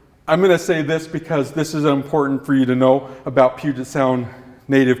 I'm going to say this because this is important for you to know about Puget Sound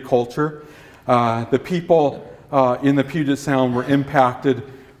Native culture. The people in the Puget Sound were impacted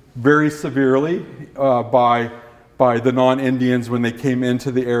very severely by the non-Indians when they came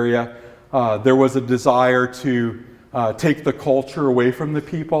into the area. There was a desire to take the culture away from the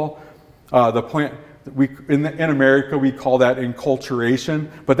people. In America, we call that enculturation,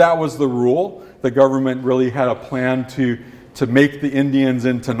 but that was the rule. The government really had a plan to make the Indians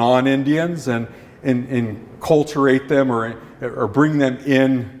into non-Indians and enculturate them or bring them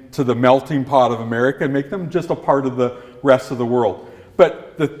in to the melting pot of America and make them just a part of the rest of the world.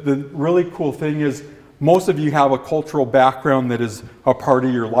 But the really cool thing is most of you have a cultural background that is a part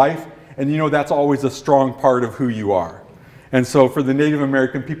of your life, and that's always a strong part of who you are. And so for the Native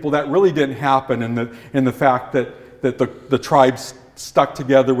American people, that really didn't happen in the fact that the tribes stuck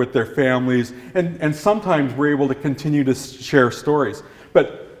together with their families, and sometimes we're able to continue to share stories.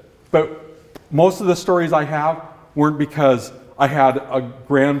 But most of the stories I have weren't because I had a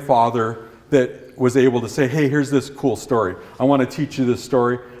grandfather that was able to say, hey, here's this cool story. I want to teach you this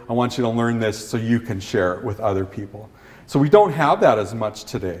story. I want you to learn this so you can share it with other people. So we don't have that as much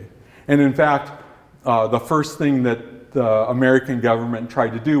today. And in fact, the first thing that the American government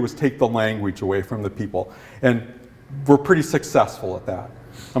tried to do was take the language away from the people. And we're pretty successful at that.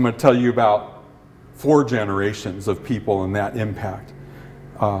 I'm going to tell you about 4 generations of people and that impact.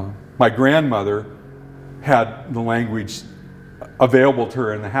 My grandmother had the language available to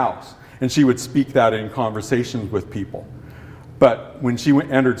her in the house, and she would speak that in conversations with people. But when she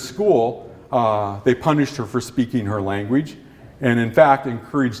entered school, they punished her for speaking her language, and in fact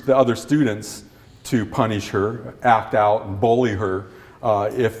encouraged the other students to punish her, act out, and bully her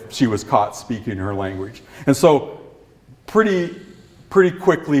if she was caught speaking her language. And so pretty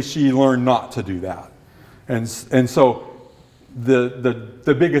quickly she learned not to do that. And so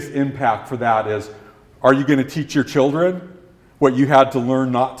the biggest impact for that is, are you going to teach your children what you had to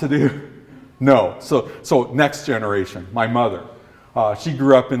learn not to do? No. So next generation, my mother, she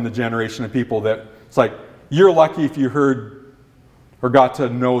grew up in the generation of people that it's like, you're lucky if you heard or got to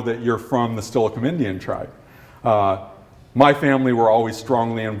know that you're from the Steilacoom Indian tribe. My family were always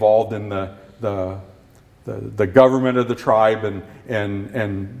strongly involved in the government of the tribe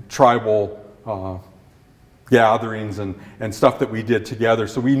and tribal gatherings and stuff that we did together.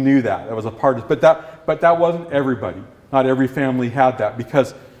 So we knew that. That was a part of it. But that wasn't everybody. Not every family had that,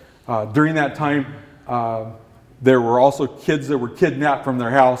 because during that time, there were also kids that were kidnapped from their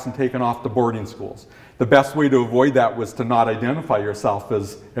house and taken off to boarding schools. The best way to avoid that was to not identify yourself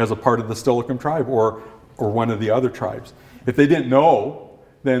as a part of the Steilacoom tribe or one of the other tribes. If they didn't know,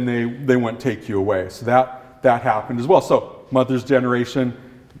 then they wouldn't take you away. So that happened as well. So mother's generation,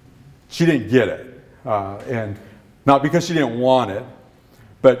 she didn't get it. And not because she didn't want it,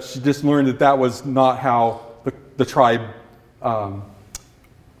 but she just learned that was not how the tribe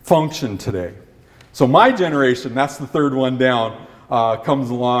functioned today. So my generation, that's the third one down, comes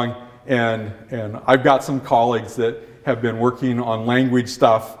along, and I've got some colleagues that have been working on language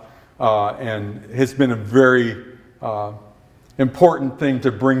stuff, and it's been a very important thing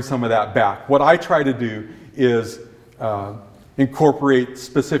to bring some of that back. What I try to do is incorporate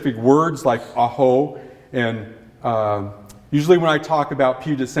specific words like aho, and usually when I talk about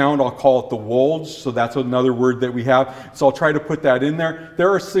Puget Sound, I'll call it the Wolds, so that's another word that we have. So I'll try to put that in there. There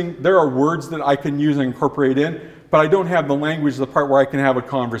are words that I can use and incorporate in, but I don't have the language, the part where I can have a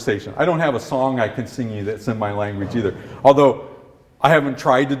conversation. I don't have a song I can sing you that's in my language either. Although I haven't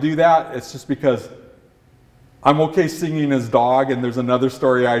tried to do that, it's just because I'm okay singing as dog, and there's another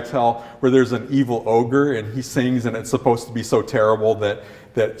story I tell where there's an evil ogre and he sings, and it's supposed to be so terrible that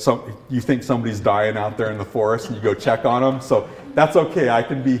you think somebody's dying out there in the forest and you go check on them. So that's okay, I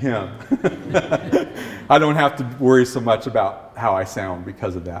can be him. I don't have to worry so much about how I sound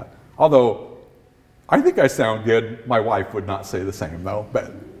because of that. Although I think I sound good. My wife would not say the same though,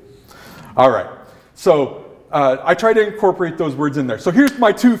 but all right. So I try to incorporate those words in there. So here's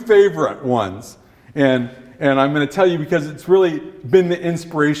my two favorite ones. And I'm going to tell you because it's really been the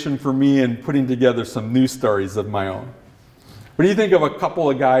inspiration for me in putting together some news stories of my own. What do you think of a couple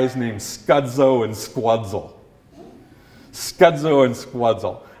of guys named Scudzo and Squudzel? Scudzo and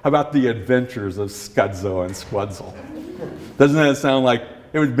Squudzel. How about the adventures of Scudzo and Squudzel? Doesn't that sound like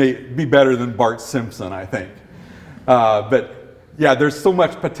it would be better than Bart Simpson, I think. But yeah, there's so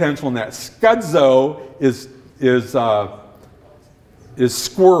much potential in that. Scudzo is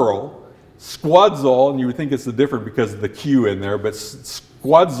squirrel. Squudzel, and you would think it's the different because of the Q in there, but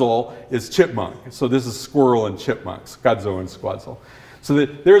Squudzel is chipmunk. So this is squirrel and chipmunk, Scudzo and Squudzel. So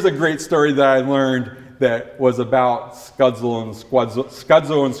there's a great story that I learned that was about Scudzo and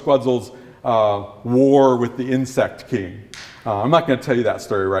Squudzel's war with the insect king. I'm not going to tell you that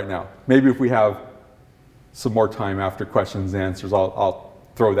story right now. Maybe if we have some more time after questions and answers, I'll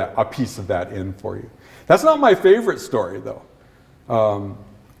throw a piece of that in for you. That's not my favorite story, though.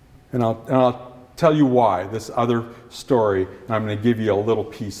 And I'll tell you why. This other story, and I'm going to give you a little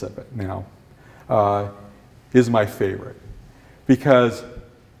piece of it now, is my favorite. Because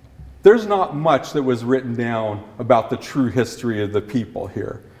there's not much that was written down about the true history of the people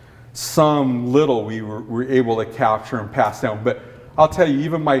here. Some little we were able to capture and pass down. But I'll tell you,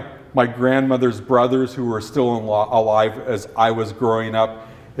 even my grandmother's brothers who were still alive as I was growing up,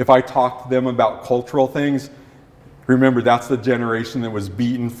 if I talked to them about cultural things, remember that's the generation that was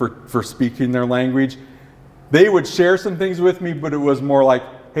beaten for speaking their language. They would share some things with me, but it was more like,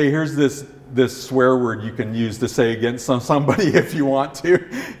 hey, here's this swear word you can use to say against somebody if you want to.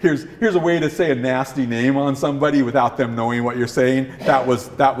 Here's a way to say a nasty name on somebody without them knowing what you're saying. That was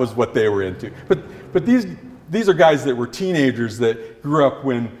what they were into. But these are guys that were teenagers that grew up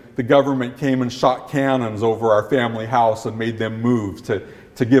when the government came and shot cannons over our family house and made them move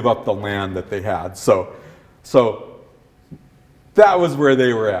to give up the land that they had. So that was where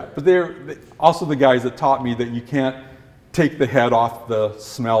they were at. But they're also the guys that taught me that you can't take the head off the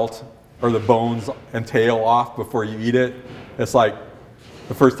smelt or the bones and tail off before you eat it. It's like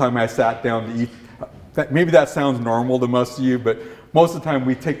the first time I sat down to eat, maybe that sounds normal to most of you, but most of the time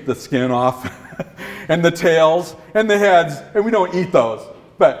we take the skin off and the tails and the heads, and we don't eat those.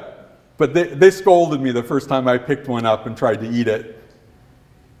 But but they scolded me the first time I picked one up and tried to eat it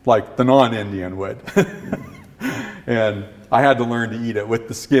like the non-Indian would. And I had to learn to eat it with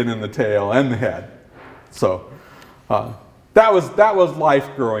the skin and the tail and the head. So that was life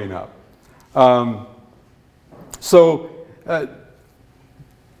growing up.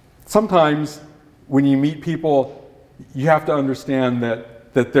 Sometimes when you meet people, you have to understand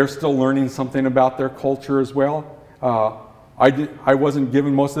that they're still learning something about their culture as well. I wasn't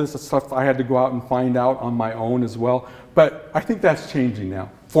given most of this stuff. I had to go out and find out on my own as well. But I think that's changing now.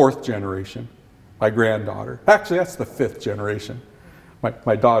 4th generation, my granddaughter. Actually, that's the 5th generation.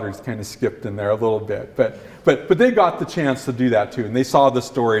 My daughter's kind of skipped in there a little bit. But they got the chance to do that too. And they saw the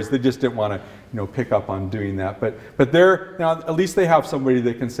stories. They just didn't want to pick up on doing that. But they're, now at least they have somebody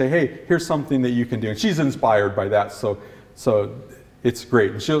that can say, hey, here's something that you can do. And she's inspired by that. So it's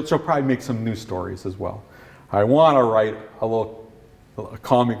great. And she'll probably make some new stories as well. I want to write a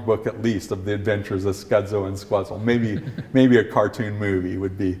comic book at least of the adventures of Scuzzo and Squuzzle. Maybe a cartoon movie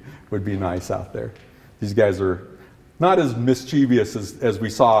would be nice out there. These guys are not as mischievous as we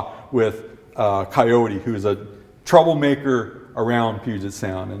saw with Coyote, who's a troublemaker around Puget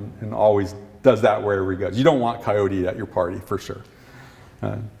Sound and always does that wherever he goes. You don't want Coyote at your party for sure.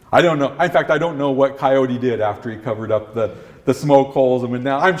 I don't know. In fact, I don't know what Coyote did after he covered up the smoke holes and went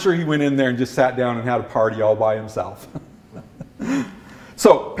down. I'm sure he went in there and just sat down and had a party all by himself.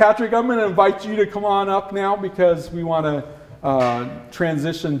 So, Patrick, I'm going to invite you to come on up now because we want to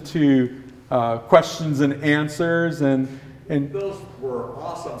transition to questions and answers. And those were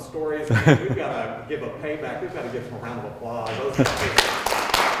awesome stories. We've got to give a payback. We've got to give them a round of applause.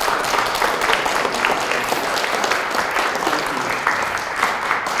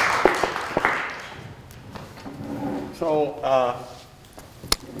 So,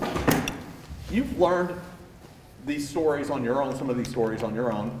 you've learned these stories on your own, some of these stories on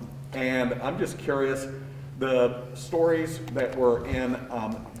your own, and I'm just curious, the stories that were in,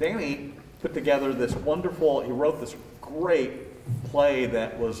 Danny put together this wonderful, he wrote this great play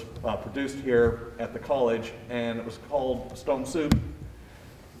that was produced here at the college, and it was called Stone Soup.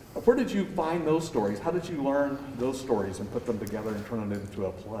 Where did you find those stories? How did you learn those stories and put them together and turn them into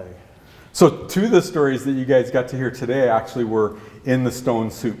a play? So 2 of the stories that you guys got to hear today actually were in the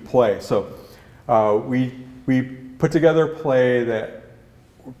Stone Soup play. So we put together a play that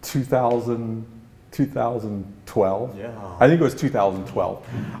 2012. Yeah. I think it was 2012.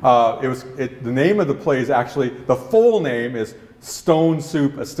 The name of the play is actually, the full name is Stone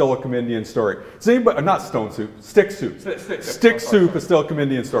Soup, a Steilacoom Indian Story. Does anybody, not Stone Soup, Stick Soup. Stick Soup, a Steilacoom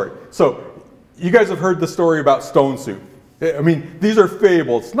Indian Story. So you guys have heard the story about Stone Soup. I mean, these are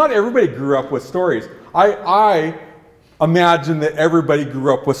fables. Not everybody grew up with stories. I imagine that everybody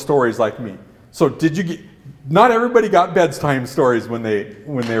grew up with stories like me. So not everybody got bedtime stories when they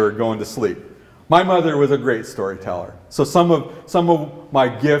were going to sleep. My mother was a great storyteller. So some of my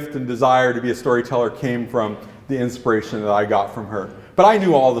gift and desire to be a storyteller came from the inspiration that I got from her. But I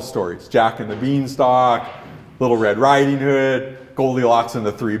knew all the stories. Jack and the Beanstalk, Little Red Riding Hood, Goldilocks and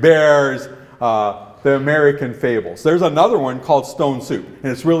the Three Bears, the American fables. There's another one called Stone Soup,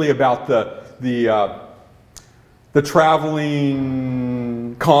 and it's really about the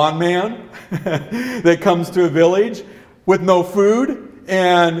traveling con man that comes to a village with no food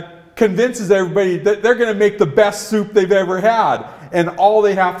and convinces everybody that they're going to make the best soup they've ever had, and all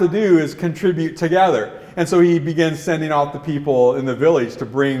they have to do is contribute together. And so he begins sending out the people in the village to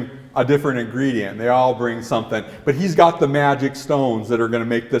bring a different ingredient. They all bring something, but he's got the magic stones that are going to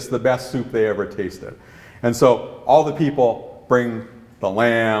make this the best soup they ever tasted. And so all the people bring the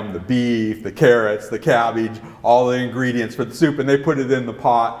lamb, the beef, the carrots, the cabbage, all the ingredients for the soup, and they put it in the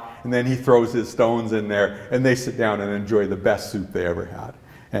pot, and then he throws his stones in there, and they sit down and enjoy the best soup they ever had,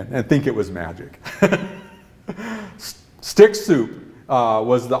 and think it was magic. Stick Soup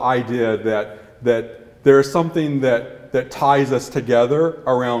was the idea that there is something that ties us together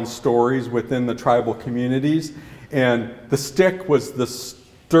around stories within the tribal communities, and the stick was the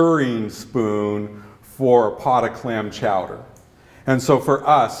stirring spoon for a pot of clam chowder. And so for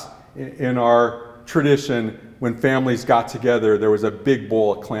us, in our tradition, when families got together, there was a big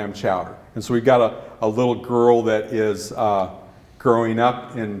bowl of clam chowder. And so we got a little girl that is growing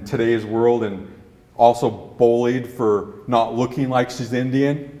up in today's world and also bullied for not looking like she's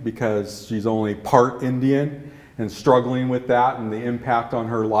Indian because she's only part Indian, and struggling with that and the impact on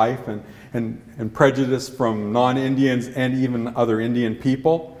her life, and prejudice from non-Indians and even other Indian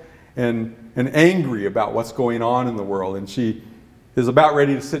people, and angry about what's going on in the world. And she is about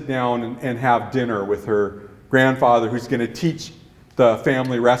ready to sit down and have dinner with her grandfather, who's going to teach the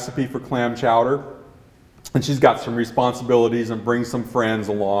family recipe for clam chowder. And she's got some responsibilities and brings some friends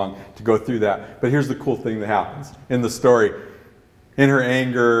along to go through that. But here's the cool thing that happens in the story. In her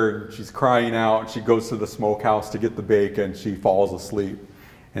anger, she's crying out. She goes to the smokehouse to get the bacon. She falls asleep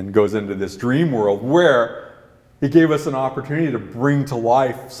and goes into this dream world where it gave us an opportunity to bring to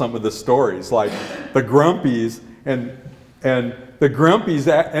life some of the stories, like the Grumpies. And the Grumpies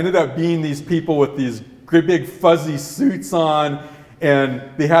ended up being these people with these great big fuzzy suits on, and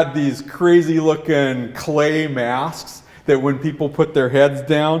they had these crazy looking clay masks that when people put their heads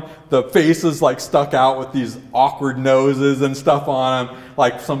down, the faces like stuck out with these awkward noses and stuff on them,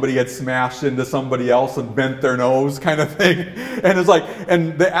 like somebody had smashed into somebody else and bent their nose kind of thing. And it's like,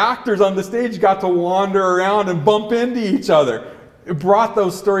 and the actors on the stage got to wander around and bump into each other. It brought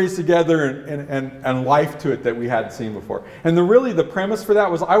those stories together and life to it that we hadn't seen before. And really the premise for that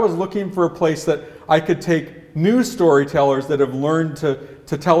was I was looking for a place that I could take new storytellers that have learned to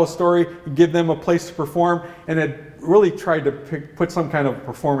tell a story, give them a place to perform, and had really tried to put some kind of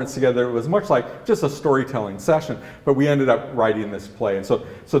performance together. It was much like just a storytelling session, but we ended up writing this play. And so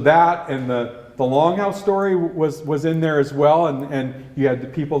that and the Longhouse story was in there as well, and you had the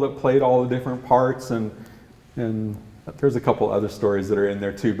people that played all the different parts, and there's a couple other stories that are in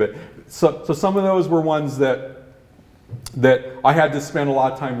there too. But so some of those were ones that I had to spend a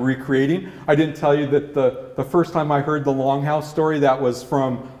lot of time recreating. I didn't tell you that the first time I heard the Longhouse story, that was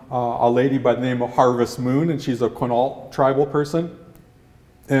from a lady by the name of Harvest Moon, and she's a Quinault tribal person.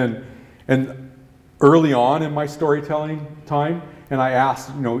 And early on in my storytelling time, and I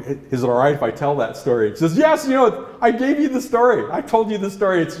asked, is it all right if I tell that story? She says, yes, I gave you the story. I told you the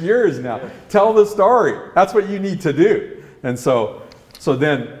story. It's yours now. Tell the story. That's what you need to do. And so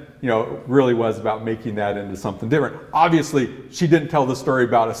then, it really was about making that into something different. Obviously, she didn't tell the story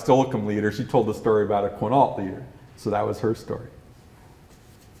about a Steilacoom leader. She told the story about a Quinault leader. So that was her story.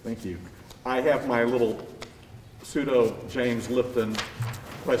 Thank you. I have my little pseudo James Lipton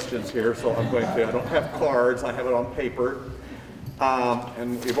questions here, so I don't have cards, I have it on paper.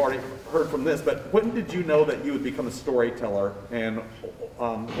 And we've already heard from this, but when did you know that you would become a storyteller? And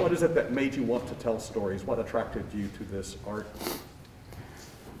what is it that made you want to tell stories? What attracted you to this art?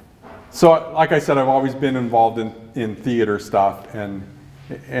 So, like I said, I've always been involved in theater stuff, and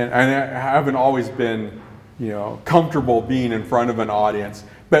I haven't always been, comfortable being in front of an audience.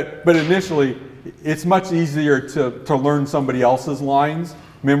 But initially, it's much easier to learn somebody else's lines,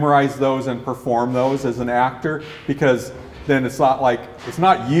 memorize those, and perform those as an actor, because then it's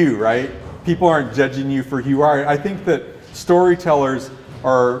not you, right? People aren't judging you for who you are. I think that storytellers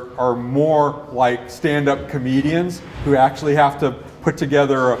are more like stand-up comedians who actually have to put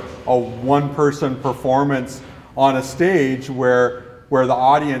together a one-person performance on a stage where the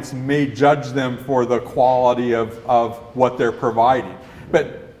audience may judge them for the quality of what they're providing.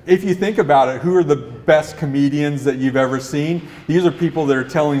 But if you think about it, who are the best comedians that you've ever seen? These are people that are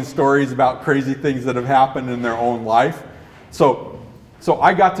telling stories about crazy things that have happened in their own life. So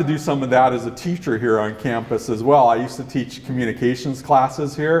I got to do some of that as a teacher here on campus as well. I used to teach communications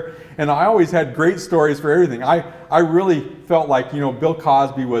classes here, and I always had great stories for everything. I really felt like, Bill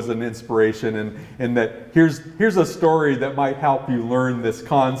Cosby was an inspiration, and that here's a story that might help you learn this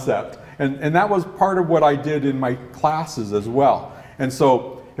concept. And that was part of what I did in my classes as well. And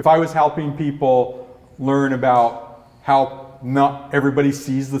so if I was helping people learn about how not everybody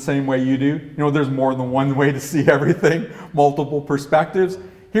sees the same way you do, there's more than one way to see everything, multiple perspectives.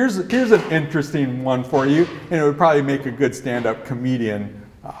 Here's an interesting one for you, and it would probably make a good stand-up comedian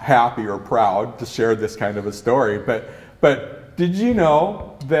happy or proud to share this kind of a story. But did you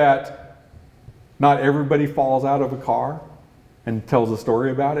know that not everybody falls out of a car and tells a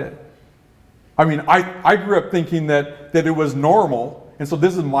story about it? I mean, I grew up thinking that it was normal, and so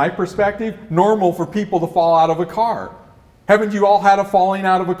this is my perspective, normal for people to fall out of a car. Haven't you all had a falling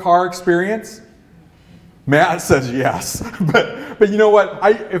out of a car experience? Matt says yes. But you know what?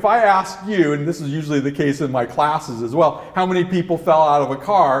 If I ask you, and this is usually the case in my classes as well, how many people fell out of a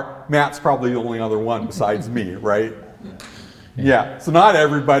car? Matt's probably the only other one besides me, right? Yeah, so not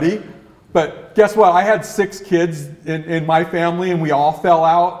everybody. But guess what? I had 6 kids in my family, and we all fell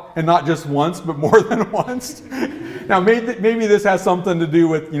out, and not just once, but more than once. Now, maybe this has something to do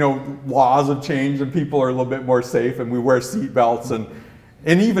with, laws have changed and people are a little bit more safe, and we wear seat belts, and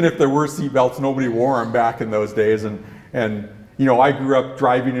even if there were seat belts, nobody wore them back in those days. And I grew up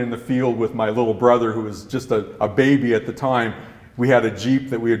driving in the field with my little brother, who was just a baby at the time. We had a Jeep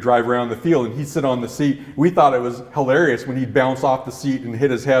that we would drive around the field, and he'd sit on the seat. We thought it was hilarious when he'd bounce off the seat and hit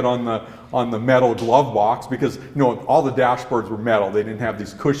his head on the metal glove box, because all the dashboards were metal. They didn't have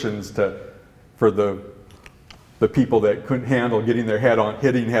these cushions for the people that couldn't handle getting their head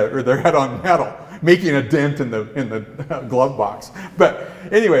on metal. making a dent in the glove box. But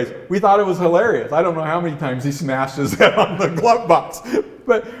anyways, we thought it was hilarious. I don't know how many times he smashed his head on the glove box,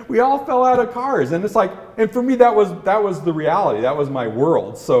 but we all fell out of cars. And it's like, and for me, that was the reality. That was my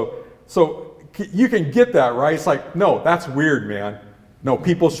world. So you can get that, right? It's like, no, that's weird, man. No,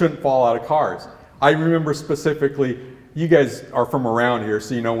 people shouldn't fall out of cars. I remember specifically, you guys are from around here,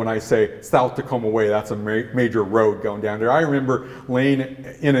 so you know when I say South Tacoma Way, that's a major road going down there. I remember laying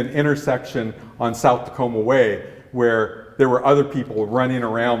in an intersection on South Tacoma Way where there were other people running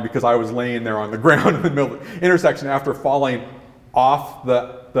around because I was laying there on the ground in the middle of the intersection after falling off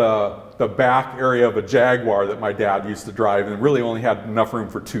the back area of a Jaguar that my dad used to drive, and really only had enough room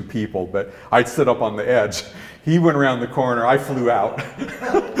for 2 people, but I'd sit up on the edge. He went around the corner, I flew out.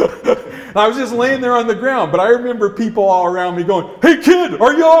 And I was just laying there on the ground, but I remember people all around me going, "Hey kid,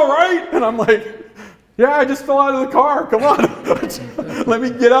 are you all right?" And I'm like, "Yeah, I just fell out of the car, come on." Let me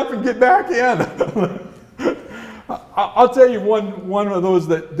get up and get back in. I'll tell you one of those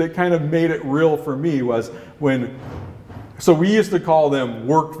that kind of made it real for me was when, so we used to call them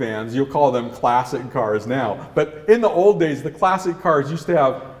work vans, you'll call them classic cars now. But in the old days, the classic cars used to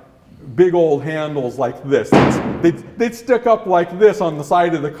have big old handles like this. They'd stick up like this on the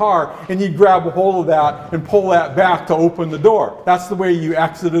side of the car, and you'd grab a hold of that and pull that back to open the door. That's the way you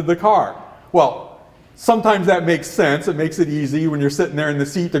exited the car. Well, sometimes that makes sense. It makes it easy when you're sitting there in the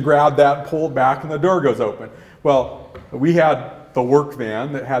seat to grab that and pull it back and the door goes open. Well, we had the work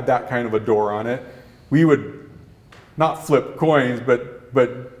van that had that kind of a door on it. We would not flip coins,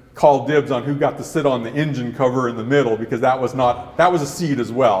 but call dibs on who got to sit on the engine cover in the middle, because that was a seat as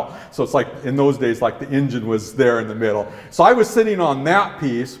well. So it's like in those days, like the engine was there in the middle. So I was sitting on that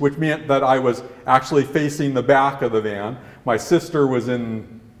piece, which meant that I was actually facing the back of the van. My sister was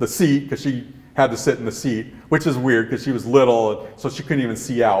in the seat because she had to sit in the seat, which is weird because she was little, so she couldn't even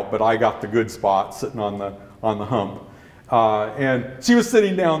see out, but I got the good spot sitting on the hump. And she was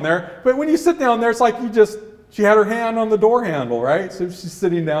sitting down there, but when you sit down there, it's like she had her hand on the door handle, right? So she's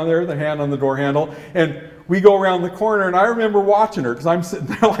sitting down there, the hand on the door handle, and we go around the corner, and I remember watching her because I'm sitting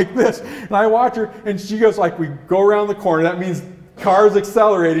there like this, and I watch her, and she goes like, we go around the corner, that means car's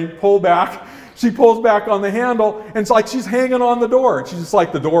accelerating, pull back, she pulls back on the handle, and it's like she's hanging on the door, and she's just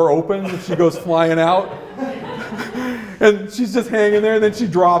like, the door opens, and she goes flying out, and she's just hanging there, and then she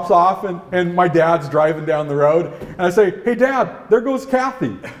drops off, and my dad's driving down the road, and I say, "Hey Dad, there goes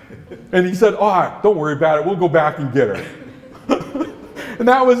Kathy." And he said, "Oh, don't worry about it. We'll go back and get her." And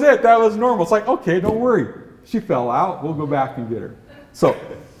that was it. That was normal. It's like, okay, don't worry. She fell out. We'll go back and get her. So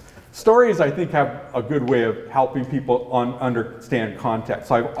stories, I think, have a good way of helping people understand context.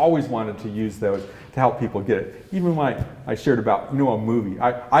 So I've always wanted to use those to help people get it. Even when I shared about, a movie,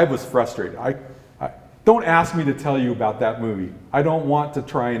 I was frustrated. Don't ask me to tell you about that movie. I don't want to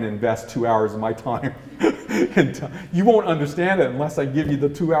try and invest 2 hours of my time. You won't understand it unless I give you the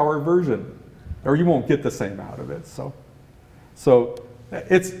 2-hour version, or you won't get the same out of it. So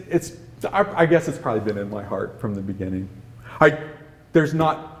I guess it's probably been in my heart from the beginning. There's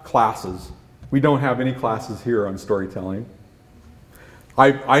not classes. We don't have any classes here on storytelling.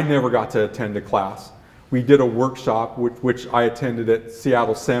 I never got to attend a class. We did a workshop, which I attended at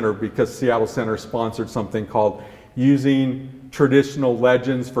Seattle Center because Seattle Center sponsored something called Using Traditional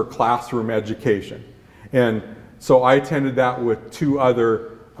Legends for Classroom Education. And so I attended that with 2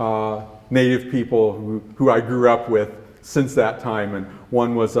 other Native people who I grew up with since that time. And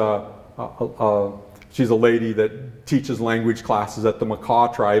one was she's a lady that teaches language classes at the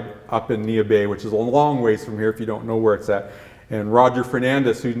Makah tribe up in Nia Bay, which is a long ways from here if you don't know where it's at. And Roger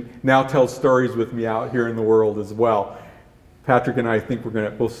Fernandez, who now tells stories with me out here in the world as well. Patrick and I think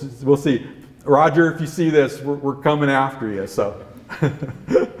we'll see. Roger, if you see this, we're coming after you. So,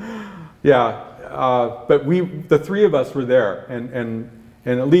 yeah. But the 3 of us were there, and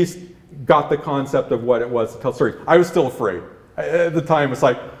at least got the concept of what it was to tell stories. I was still afraid at the time. It's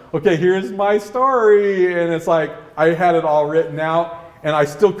like, okay, here's my story, and it's like I had it all written out. And I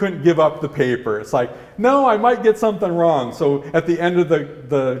still couldn't give up the paper. It's like, no, I might get something wrong. So at the end of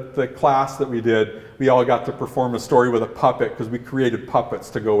the class that we did, we all got to perform a story with a puppet, because we created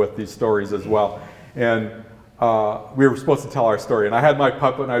puppets to go with these stories as well. And we were supposed to tell our story. And I had my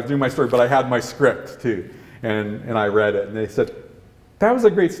puppet and I was doing my story, but I had my script too. And I read it. And they said, "That was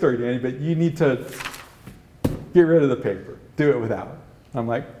a great story, Danny, but you need to get rid of the paper. Do it without it." I'm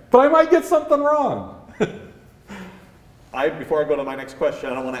like, "But I might get something wrong." Before I go to my next question,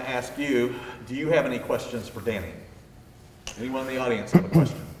 I want to ask you, do you have any questions for Danny? Anyone in the audience have a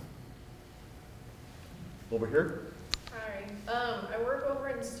question? Over here? Hi. I work over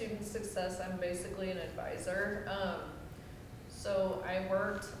in student success. I'm basically an advisor. So I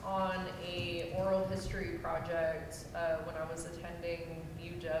worked on a oral history project when I was attending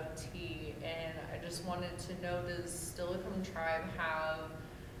UW-T, and I just wanted to know, does Steilacoom Tribe have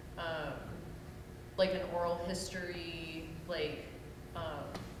like an oral history, like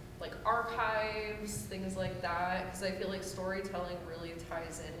archives, things like that? Because I feel like storytelling really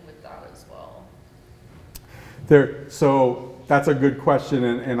ties in with that as well. So that's a good question,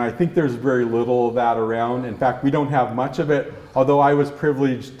 and I think there's very little of that around. In fact, we don't have much of it, although I was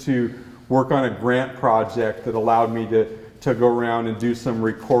privileged to work on a grant project that allowed me to go around and do some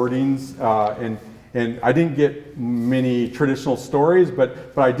recordings, and I didn't get many traditional stories,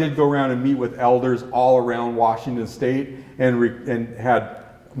 but I did go around and meet with elders all around Washington State, and had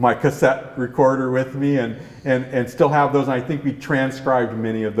my cassette recorder with me, and still have those. And I think we transcribed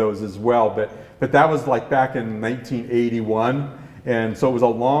many of those as well, but that was like back in 1981, and so it was a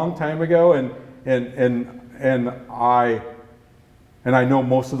long time ago, and I know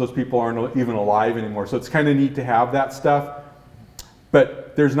most of those people aren't even alive anymore, so it's kind of neat to have that stuff.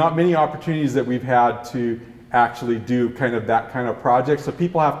 But there's not many opportunities that we've had to actually do kind of that kind of project, so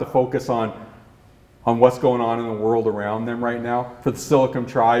people have to focus on what's going on in the world around them right now. For the Steilacoom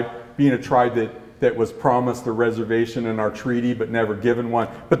Tribe, being a tribe that was promised a reservation in our treaty but never given one,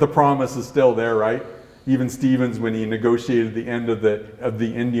 but the promise is still there, right? Even Stevens, when he negotiated the end of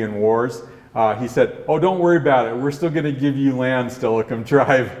the Indian Wars, he said, "Oh, don't worry about it. We're still going to give you land, Steilacoom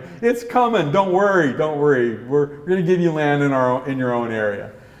Tribe. It's coming. Don't worry. Don't worry. We're going to give you land in your own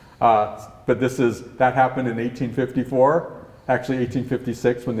area." But that happened in 1854. Actually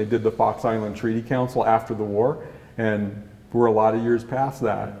 1856, when they did the Fox Island Treaty Council after the war, and we're a lot of years past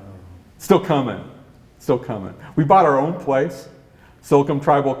that. Still coming, still coming. We bought our own place, Steilacoom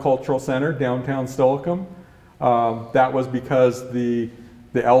Tribal Cultural Center, downtown Steilacoom. That was because the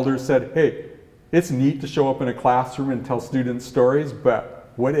elders said, "Hey, it's neat to show up in a classroom and tell students stories, but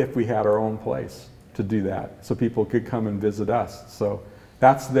what if we had our own place to do that, so people could come and visit us?" So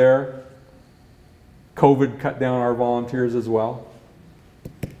that's there. COVID cut down our volunteers as well.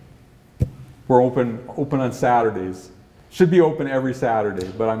 We're open on Saturdays. Should be open every Saturday,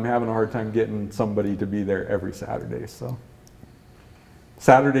 but I'm having a hard time getting somebody to be there every Saturday. So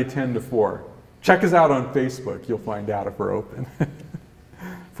Saturday 10 to 4. Check us out on Facebook. You'll find out if we're open.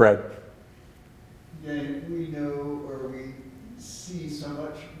 Fred. Yeah, we know, or we see so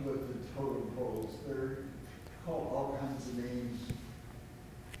much with the totem poles. They're called all kinds of names,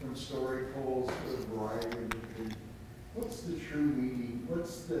 from story poles to a variety of different. What's the true meaning?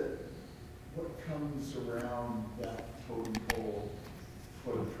 What comes around that totem pole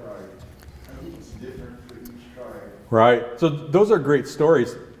for the tribe? I think it's different for each tribe. Right. So those are great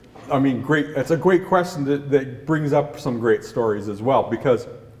stories. I mean, it's a great question that brings up some great stories as well, because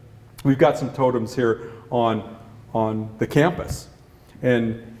we've got some totems here on the campus.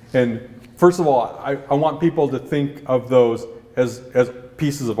 And first of all, I want people to think of those as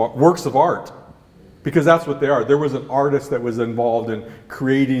pieces of art, works of art, because that's what they are. There was an artist that was involved in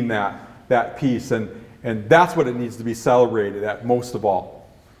creating that piece, and that's what it needs to be celebrated at most of all.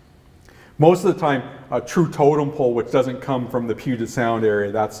 Most of the time, a true totem pole, which doesn't come from the Puget Sound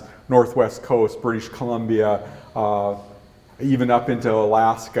area, that's Northwest Coast, British Columbia, even up into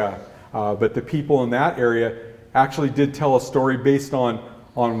Alaska, but the people in that area actually did tell a story based on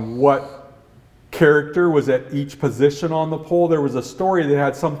what character was at each position on the pole. There was a story that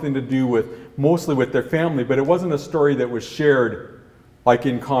had something to do mostly with their family, but it wasn't a story that was shared like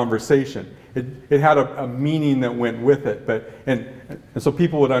in conversation. It had a meaning that went with it, and so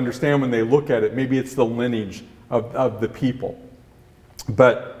people would understand when they look at it, maybe it's the lineage of the people.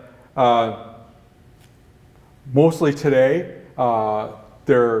 But mostly today,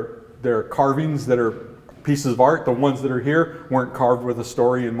 they're carvings that are pieces of art. The ones that are here weren't carved with a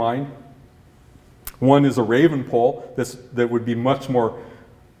story in mind. One is a raven pole that would be much more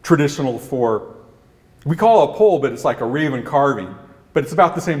traditional for, we call it a pole, but it's like a raven carving. But it's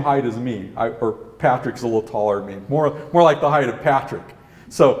about the same height as me, or Patrick's a little taller than me, more like the height of Patrick.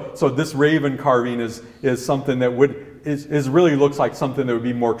 So this raven carving is something that really looks like something that would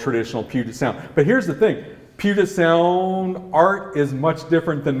be more traditional Puget Sound. But here's the thing, Puget Sound art is much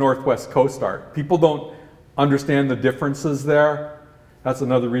different than Northwest Coast art. People don't understand the differences there. That's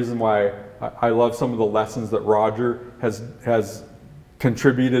another reason why I love some of the lessons that Roger has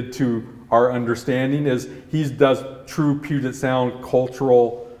contributed to our understanding, is he does true Puget Sound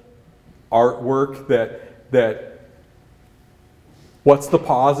cultural artwork that what's the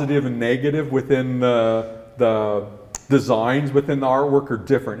positive and negative within the designs within the artwork are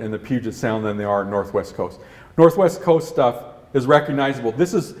different in the Puget Sound than they are in Northwest Coast. Northwest Coast stuff is recognizable.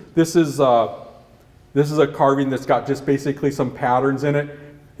 This is This is a carving that's got just basically some patterns in it.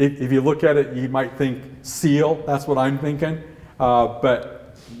 If you look at it, you might think seal. That's what I'm thinking.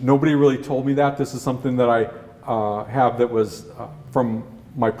 But nobody really told me that. This is something that I have that was from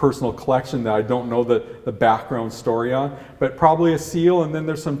my personal collection that I don't know the background story on. But probably a seal, and then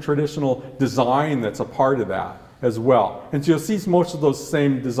there's some traditional design that's a part of that as well. And so you'll see most of those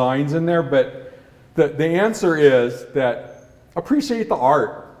same designs in there, but the answer is that appreciate the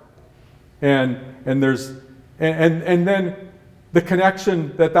art. And then the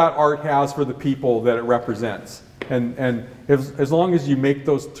connection that art has for the people that it represents. And as long as you make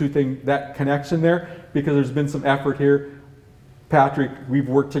those two things, that connection there, because there's been some effort here. Patrick, we've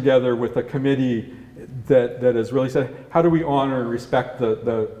worked together with a committee that has really said, how do we honor and respect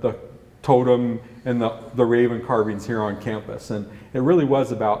the totem and the raven carvings here on campus? And it really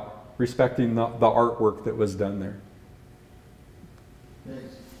was about respecting the artwork that was done there.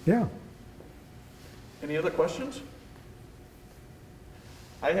 Thanks. Yeah. Any other questions?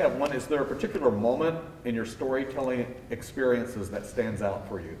 I have one. Is there a particular moment in your storytelling experiences that stands out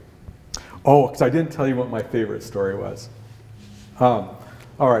for you? Oh, because I didn't tell you what my favorite story was. All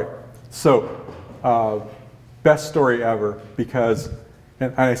right. So, best story ever, because,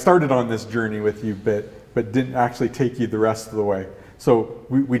 and I started on this journey with you, but didn't actually take you the rest of the way. So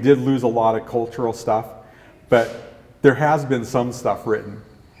we did lose a lot of cultural stuff, but there has been some stuff written.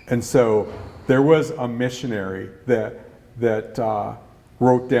 And so there was a missionary that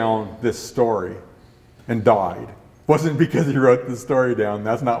wrote down this story and died. Wasn't because he wrote the story down.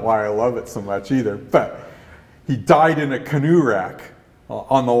 That's not why I love it so much either. But he died in a canoe wreck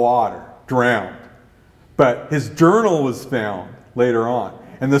on the water, drowned. But his journal was found later on.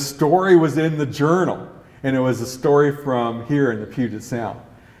 And the story was in the journal. And it was a story from here in the Puget Sound,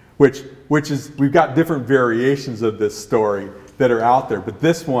 which is, we've got different variations of this story that are out there. But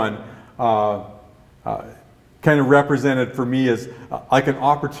this one kind of represented for me as like an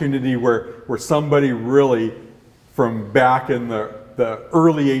opportunity where somebody really, from back in the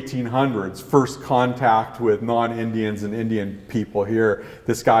early 1800s, first contact with non-Indians and Indian people here,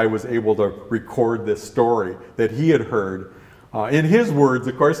 this guy was able to record this story that he had heard. In his words,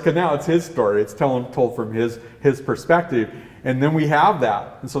 of course, because now it's his story. It's told from his perspective. And then we have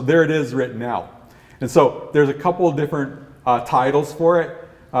that. And so there it is written out. And so there's a couple of different titles for it.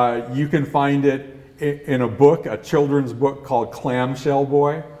 You can find it in a book, a children's book called Clamshell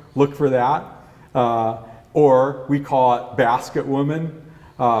Boy. Look for that. Or we call it Basket Woman.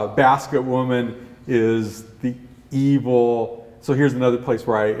 Basket Woman is the evil. So here's another place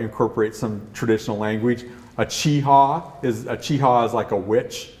where I incorporate some traditional language. A Chiha is like a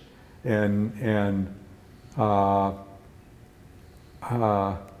witch, and I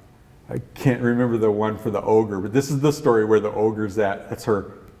can't remember the one for the ogre, but this is the story where the ogre's that's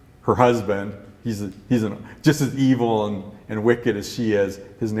her husband. He's just as evil and wicked as she is.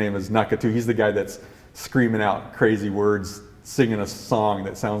 His name is Nakatu. He's the guy that's screaming out crazy words, singing a song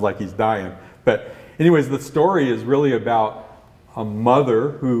that sounds like he's dying. But anyways, the story is really about a mother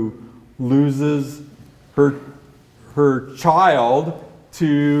who loses her child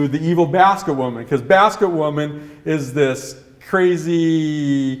to the evil Basket Woman, because Basket Woman is this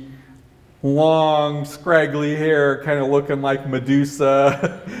crazy, long, scraggly hair, kind of looking like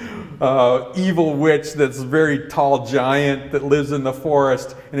Medusa, evil witch that's a very tall giant that lives in the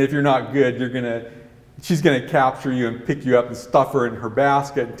forest, and if you're not good, she's gonna capture you and pick you up and stuff her in her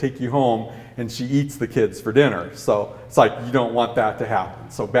basket and take you home, and she eats the kids for dinner. So it's like, you don't want that to happen.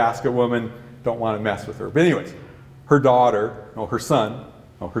 So Basket Woman, don't want to mess with her. But anyways, her daughter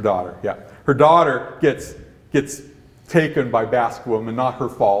gets taken by Basket Woman, not her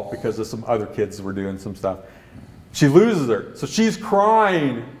fault, because of some other kids were doing some stuff. She loses her. So she's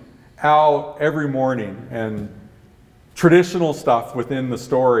crying out every morning. And traditional stuff within the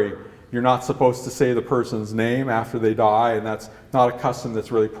story, you're not supposed to say the person's name after they die, and that's not a custom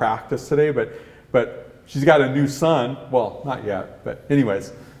that's really practiced today, but she's got a new son. Well, not yet, but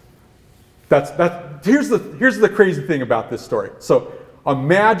anyways. Here's the crazy thing about this story. So a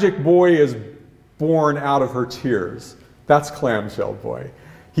magic boy is born out of her tears. That's Clamshell Boy.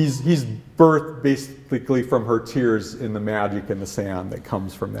 He's birthed basically from her tears in the magic and the sand that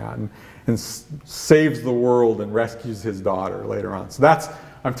comes from that, and saves the world and rescues his daughter later on. So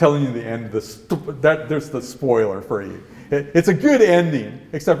I'm telling you the end of there's the spoiler for you. It's a good ending,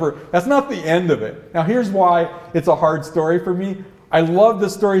 except for that's not the end of it. Now here's why it's a hard story for me. I love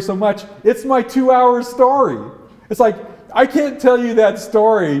this story so much. It's my 2-hour story. It's like, I can't tell you that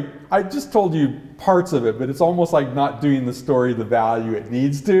story. I just told you parts of it, but it's almost like not doing the story the value it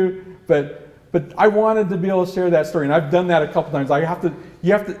needs to. But I wanted to be able to share that story, and I've done that a couple times.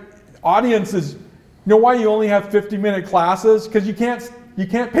 Audiences, You know why you only have 50-minute classes? Because you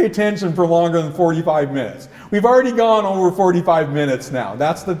can't pay attention for longer than 45 minutes. We've already gone over 45 minutes now.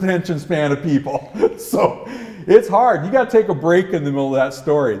 That's the attention span of people. So it's hard. You got to take a break in the middle of that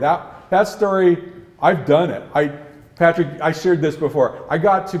story. That story, I've done it. Patrick, I shared this before. I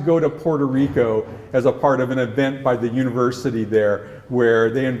got to go to Puerto Rico as a part of an event by the university there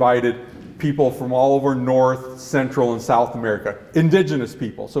where they invited people from all over North, Central, and South America, indigenous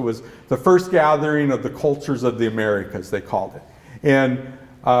people. So it was the first gathering of the cultures of the Americas, they called it. And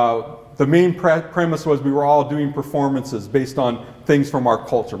the main premise was we were all doing performances based on things from our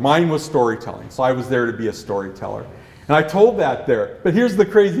culture. Mine was storytelling, so I was there to be a storyteller. And I told that there. But here's the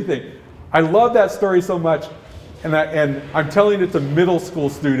crazy thing. I love that story so much, and I'm telling it to middle school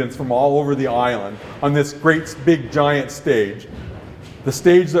students from all over the island on this great big giant stage. The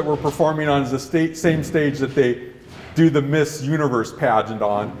stage that we're performing on is the same stage that they do the Miss Universe pageant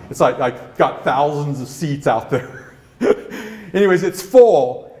on. It's like I've got thousands of seats out there. Anyways, it's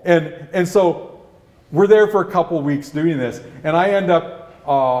full, and so we're there for a couple weeks doing this, and I end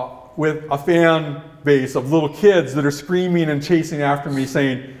up with a fan base of little kids that are screaming and chasing after me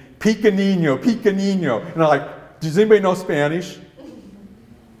saying, "Pica Niño, Pica Niño." And I'm like, does anybody know Spanish?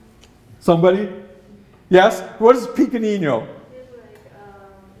 Somebody? Yes? What is Pica Niño? It's like,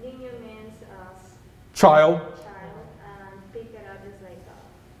 niño means Child. child, and picar up is like,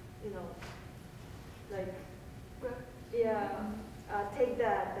 like, yeah, take the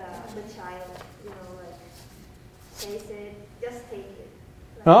child, like, chase it, just take it.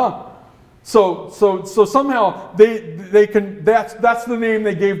 Like, So somehow they can, that's the name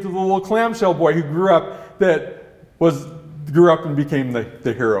they gave to the little clamshell boy who grew up and became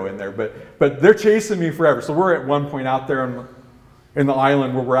the hero in there. But they're chasing me forever. So we're at one point out there in the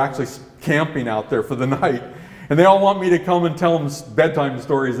island where we're actually camping out there for the night. And they all want me to come and tell them bedtime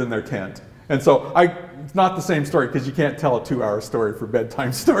stories in their tent. And so it's not the same story because you can't tell a 2-hour story for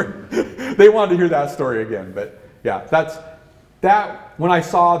bedtime story. They wanted to hear that story again. But yeah, when I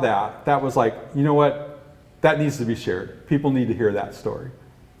saw that was like, you know what? That needs to be shared. People need to hear that story.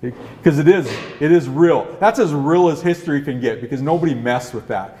 Because it is real. That's as real as history can get because nobody messed with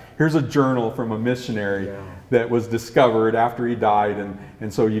that. Here's a journal from a missionary that was discovered after he died,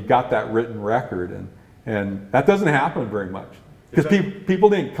 and so you've got that written record, and that doesn't happen very much. Because people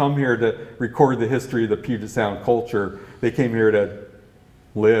didn't come here to record the history of the Puget Sound culture. They came here to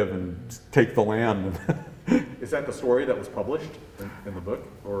live and take the land. Is that the story that was published in the book,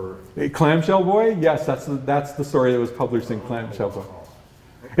 or Clamshell Boy? Yes, that's the story that was published in Clamshell Boy.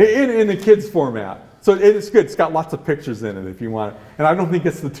 In the kids format. So it's good. It's got lots of pictures in it if you want it. And I don't think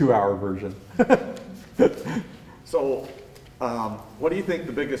it's the 2-hour version. So what do you think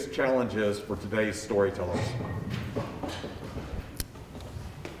the biggest challenge is for today's storytellers?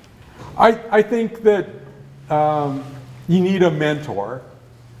 I think that you need a mentor.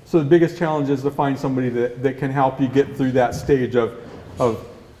 So the biggest challenge is to find somebody that can help you get through that stage of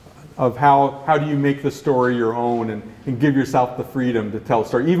how do you make the story your own and give yourself the freedom to tell a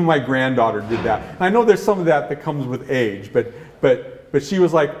story. Even my granddaughter did that. And I know there's some of that comes with age, but she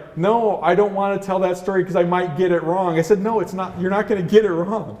was like, no, I don't want to tell that story because I might get it wrong. I said, no, it's not. You're not going to get it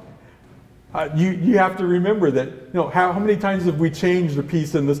wrong. You have to remember that, how many times have we changed a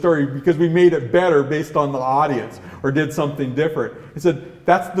piece in the story because we made it better based on the audience or did something different? I said,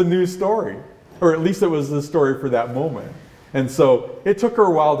 that's the new story, or at least it was the story for that moment. And so it took her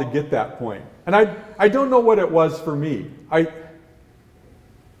a while to get that point. And I don't know what it was for me. I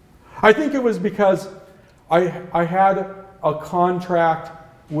think it was because I had a contract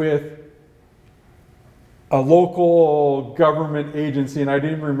with a local government agency, and I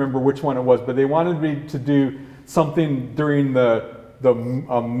didn't remember which one it was, but they wanted me to do something during the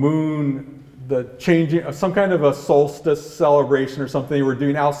moon, the changing, some kind of a solstice celebration or something they were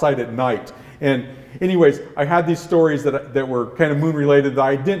doing outside at night. And anyways, I had these stories that were kind of moon related that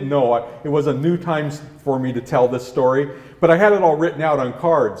I didn't know. It was a new time for me to tell this story, but I had it all written out on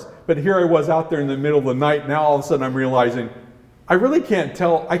cards. But here I was out there in the middle of the night. Now all of a sudden I'm realizing I really can't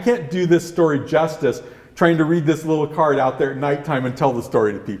do this story justice trying to read this little card out there at nighttime and tell the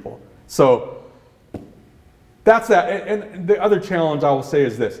story to people. So that's that. And the other challenge I will say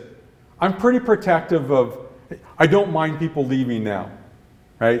is this. I'm pretty protective I don't mind people leaving now.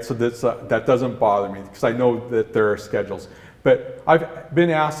 Right? So that doesn't bother me because I know that there are schedules. But I've been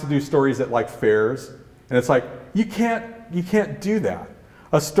asked to do stories at like fairs, and it's like, you can't do that.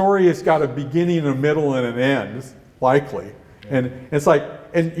 A story has got a beginning, a middle, and an end, likely. And it's like,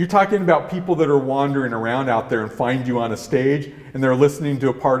 and you're talking about people that are wandering around out there and find you on a stage, and they're listening to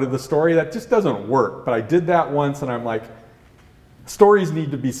a part of the story. That just doesn't work. But I did that once, and I'm like, stories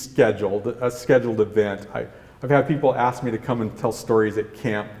need to be scheduled, a scheduled event. I've had people ask me to come and tell stories at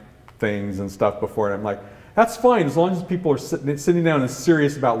camp things and stuff before, and I'm like, that's fine as long as people are sitting down and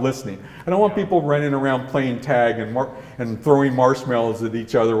serious about listening. I don't want people running around playing tag and throwing marshmallows at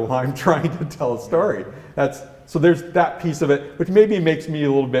each other while I'm trying to tell a story. So there's that piece of it, which maybe makes me a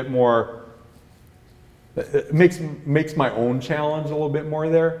little bit more, it makes my own challenge a little bit more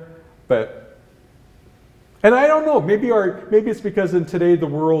there. And I don't know, maybe it's because in today the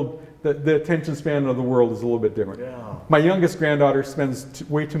world, the attention span of the world is a little bit different. Yeah. My youngest granddaughter spends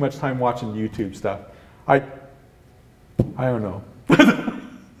way too much time watching YouTube stuff. I don't know.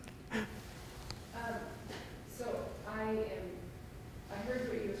 So I heard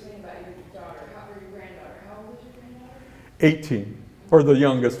what you were saying about your daughter, or your granddaughter. How old is your granddaughter? 18, or the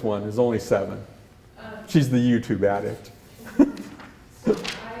youngest one is only 7. She's the YouTube addict. So I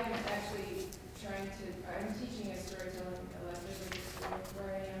am actually I'm teaching a storytelling elective at the school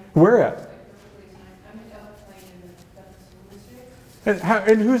where I am. Where at? Like perfectly timed. I'm in Elk Plain in the Dublin School District.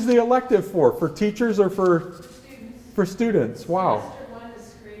 And who's the elective for? For teachers or for Students. for students? Wow. Semester 1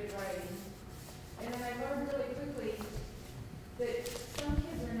 is creative writing. And then I learned really quickly that some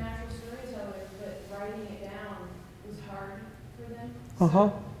kids are natural storytellers, but writing it down was hard for them. Uh-huh.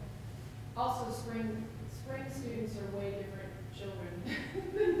 Also, spring students are way different children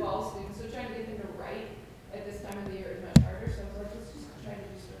than fall students, so trying to get them to write at this time of the year is much harder. So I was like, let's just try to do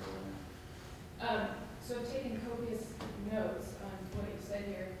storytelling. So I've taken copious notes on what you said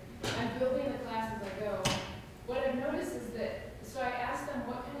here. I'm building the class as I go. What I've noticed is that, so I asked them,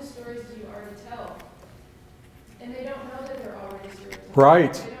 what kind of stories do you already tell? And they don't know that they're already storytellers.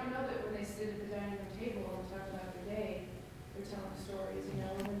 Right. They don't know that when they sit at the dining room table and talk about their day, they're telling stories, you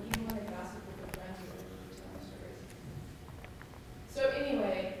know, even when they gossip with their friends, they're telling stories. So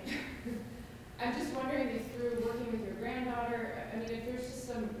anyway, I'm just wondering if through working with your granddaughter, I mean, if there's just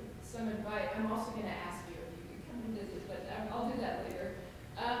some advice, I'm also going to ask you if you could come and visit, but I'll do that later.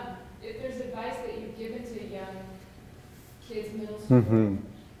 If there's advice that you've given to young kids, middle school, Mm-hmm.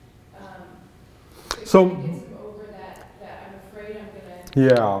 to So- kind of get them over that I'm afraid I'm going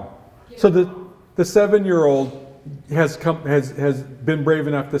to Yeah. get So it wrong. the 7-year-old has been brave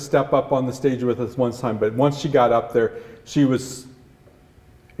enough to step up on the stage with us one time, but once she got up there, she was,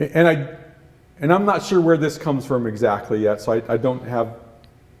 and I'm not sure where this comes from exactly yet, so I don't have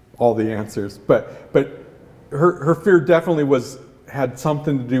all the answers, but her fear definitely had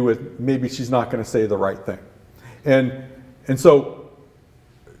something to do with maybe she's not going to say the right thing, and so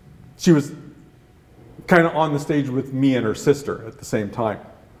she was kind of on the stage with me and her sister at the same time.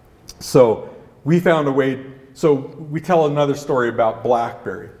 So we found a way, so we tell another story about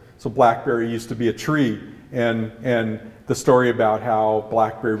Blackberry. So Blackberry used to be a tree, and the story about how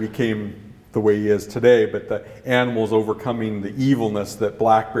Blackberry became the way he is today, but the animals overcoming the evilness that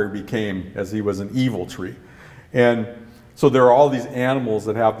Blackberry became as he was an evil tree. And so there are all these animals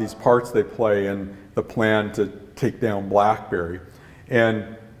that have these parts they play in the plan to take down Blackberry.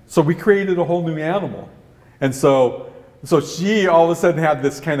 And so we created a whole new animal. And so she all of a sudden had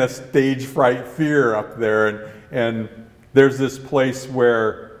this kind of stage fright fear up there, and there's this place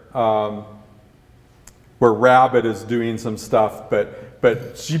where Rabbit is doing some stuff,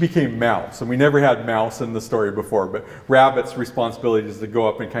 but she became Mouse, and we never had Mouse in the story before. But Rabbit's responsibility is to go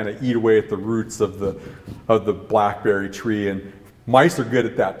up and kind of eat away at the roots of the blackberry tree, and mice are good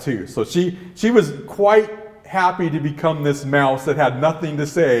at that too. So she was quite happy to become this mouse that had nothing to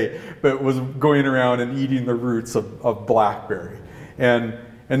say, but was going around and eating the roots of blackberry. And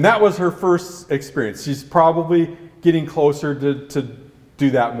that was her first experience. She's probably getting closer to do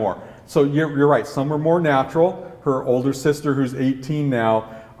that more. So you're right, some are more natural. Her older sister, who's 18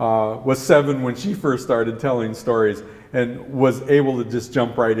 now, was 7 when she first started telling stories, and was able to just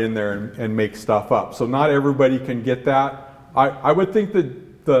jump right in there and make stuff up. So not everybody can get that. I would think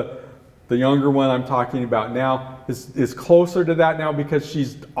that the younger one I'm talking about now is closer to that now, because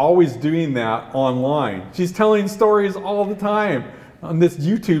she's always doing that online. She's telling stories all the time. And this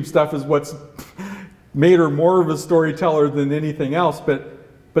YouTube stuff is what's made her more of a storyteller than anything else, but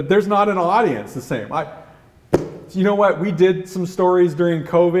there's not an audience the same. You know what? We did some stories during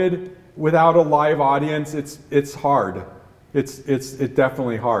COVID without a live audience. It's hard. It's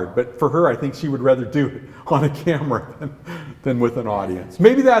definitely hard. But for her, I think she would rather do it on a camera than with an audience.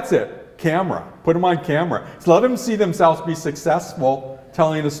 Maybe that's it. Camera. Put them on camera. So let them see themselves be successful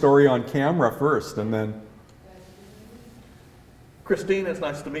telling a story on camera first, and then. Christine, it's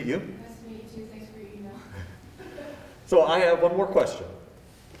nice to meet you. Nice to meet you too. Thanks for your email. So I have one more question.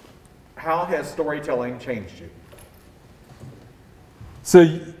 How has storytelling changed you?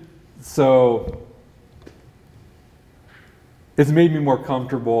 it's made me more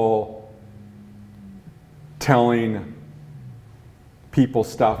comfortable telling people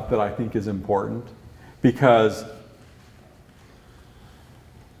stuff that I think is important, because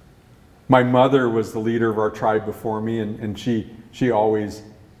my mother was the leader of our tribe before me, and she always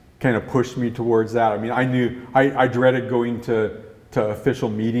kind of pushed me towards that. I mean, I dreaded going to official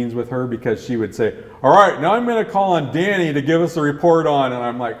meetings with her, because she would say, all right, now I'm going to call on Danny to give us a report on, and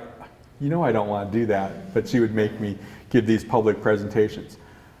I'm like, you know, I don't want to do that. But she would make me give these public presentations.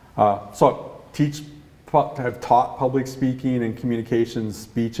 So have taught public speaking and communications,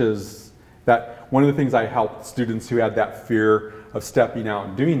 speeches. That one of the things I helped students who had that fear of stepping out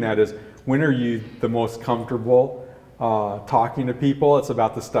and doing that is, when are you the most comfortable talking to people? It's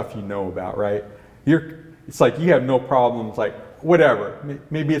about the stuff you know about, right? It's like you have no problems, like whatever.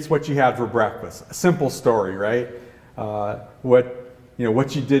 Maybe it's what you had for breakfast. A simple story, right?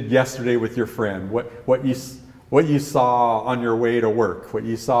 What you did yesterday with your friend. What you saw on your way to work. What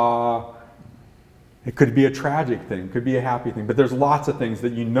you saw. It could be a tragic thing, could be a happy thing, but there's lots of things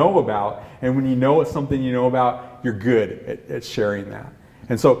that you know about, and when you know it's something you know about, you're good at sharing that.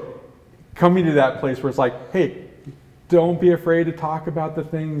 And so coming to that place where it's like, hey, don't be afraid to talk about the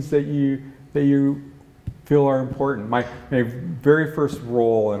things that you feel are important. My very first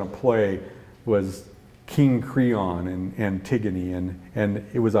role in a play was King Creon in Antigone, and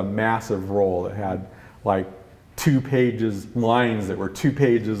it was a massive role that had like 2 pages, lines that were 2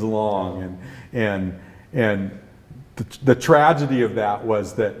 pages long, and the tragedy of that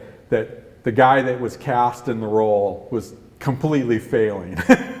was that the guy that was cast in the role was completely failing,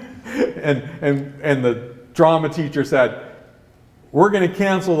 and the drama teacher said, we're going to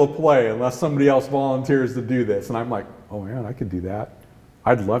cancel the play unless somebody else volunteers to do this. And I'm like, oh man, I could do that.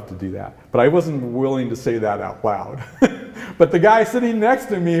 I'd love to do that. But I wasn't willing to say that out loud. But the guy sitting next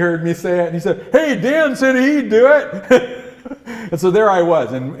to me heard me say it, and he said, hey, Dan said he'd do it. And so there I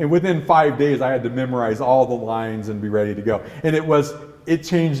was, and within 5 days I had to memorize all the lines and be ready to go. And it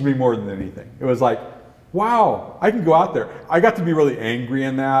changed me more than anything. It was like, wow, I can go out there. I got to be really angry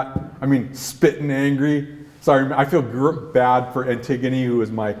in that. I mean, spitting angry. Sorry, I feel bad for Antigone, who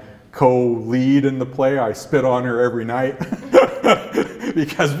was my co-lead in the play. I spit on her every night.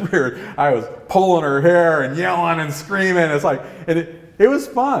 Because I was pulling her hair and yelling and screaming. It's like, and it was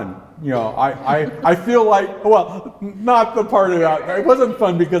fun. You know, I feel like, well, not the part about, it wasn't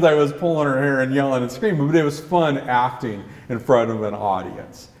fun because I was pulling her hair and yelling and screaming, but it was fun acting in front of an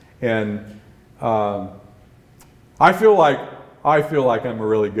audience. And I feel like I'm a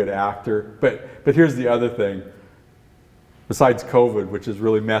really good actor. But here's the other thing. Besides COVID, which is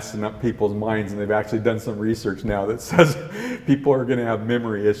really messing up people's minds, and they've actually done some research now that says people are going to have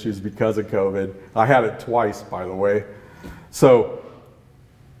memory issues because of COVID. I had it twice, by the way. So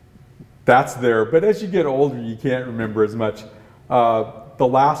that's there. But as you get older, you can't remember as much. The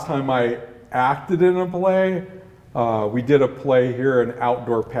last time I acted in a play, we did a play here, an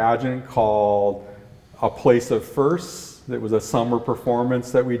outdoor pageant called A Place of Firsts. It was a summer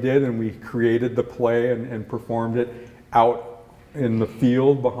performance that we did, and we created the play and performed it out in the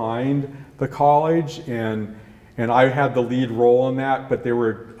field behind the college, and I had the lead role in that, but there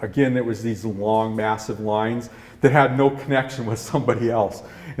were, again, it was these long, massive lines that had no connection with somebody else.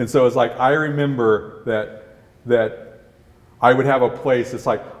 And so it's like, I remember that I would have a place, it's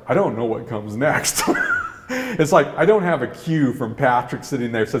like, I don't know what comes next. It's like, I don't have a cue from Patrick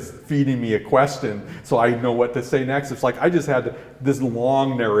sitting there says feeding me a question so I know what to say next. It's like, I just had this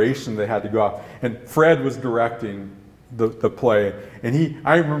long narration that had to go off. And Fred was directing the play, and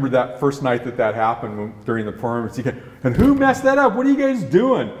I remember that first night that happened during the performance. He came, and who messed that up? What are you guys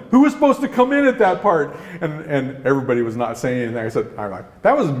doing? Who was supposed to come in at that part? And everybody was not saying anything. I'm like,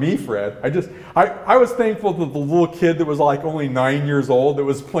 that was me, Fred. I was thankful that the little kid that was like only 9 years old that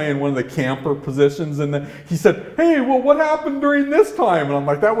was playing one of the camper positions, and he said, hey, well, what happened during this time? And I'm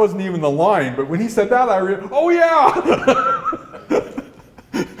like, that wasn't even the line. But when he said that, oh yeah.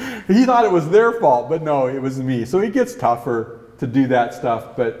 He thought it was their fault, but no, it was me. So it gets tougher to do that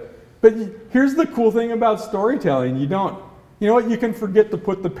stuff. But here's the cool thing about storytelling. You know what? You can forget to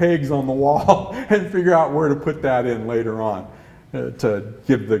put the pegs on the wall and figure out where to put that in later on to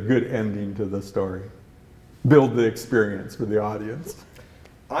give the good ending to the story. Build the experience for the audience.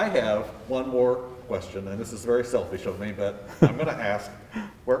 I have one more question, and this is very selfish of me, but I'm going to ask,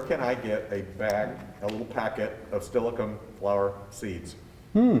 where can I get a little packet of Steilacoom flower seeds?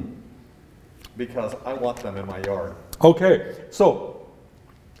 Because I want them in my yard. Okay, so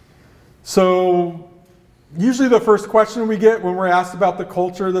usually the first question we get when we're asked about the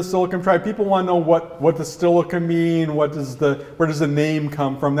culture of the Steilacoom tribe, people want to know what does Steilacoom mean, where does the name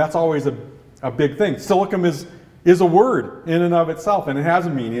come from? That's always a big thing. Steilacoom is a word in and of itself, and it has a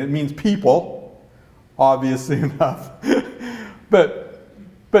meaning. It means people, obviously enough. but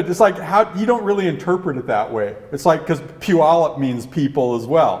it's like, how you don't really interpret it that way. It's like, because Puyallup means people as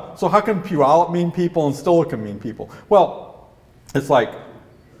well. So how can Puyallup mean people and Steilacoom mean people? Well, it's like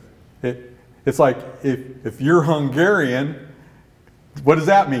if you're Hungarian, what does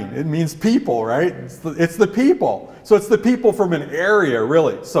that mean? It means people, right? It's the people. So it's the people from an area,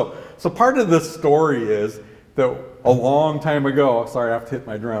 really. So part of the story is that a long time ago, sorry, I have to hit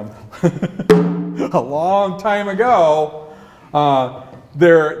my drum. A long time ago,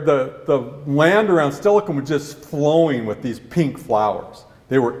 the land around Steilacoom was just flowing with these pink flowers.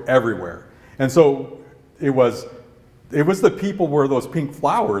 They were everywhere. And so it was the people where those pink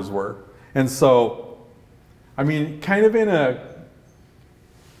flowers were. And so, I mean, kind of in a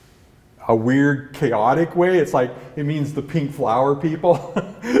weird, chaotic way, it's like, it means the pink flower people.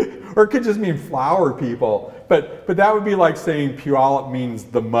 Or it could just mean flower people. But that would be like saying Puyallup means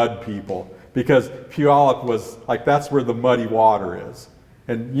the mud people. Because Puyallup was, like, that's where the muddy water is.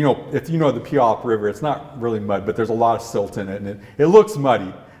 And, you know, if you know the Puyallup River, it's not really mud, but there's a lot of silt in it, and it looks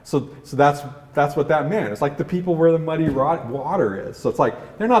muddy. So that's what that meant. It's like the people where the muddy water is. So it's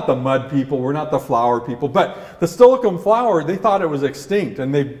like, they're not the mud people, we're not the flower people. But the Steilacoom flower, they thought it was extinct,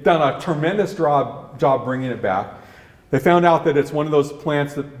 and they've done a tremendous job bringing it back. They found out that it's one of those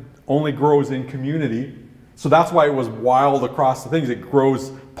plants that only grows in community. So that's why it was wild across the things. It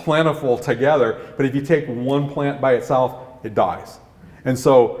grows plentiful together. But if you take one plant by itself, it dies. And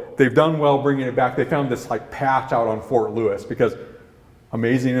so they've done well bringing it back. They found this like patch out on Fort Lewis because,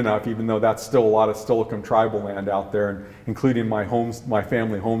 amazing enough, even though that's still a lot of Steilacoom tribal land out there, and including my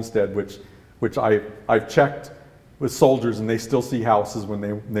family homestead, which I've checked with soldiers, and they still see houses when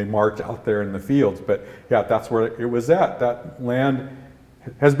they march out there in the fields. But yeah, that's where it was at. That land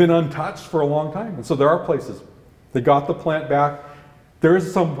has been untouched for a long time. And so there are places. They got the plant back. There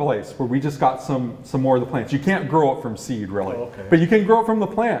is some place where we just got some more of the plants. You can't grow it from seed, really. Oh, okay. But you can grow it from the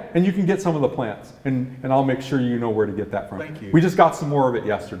plant, and you can get some of the plants. And I'll make sure you know where to get that from. Thank you. We just got some more of it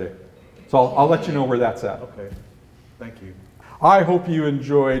yesterday. So I'll let you know where that's at. Okay, thank you. I hope you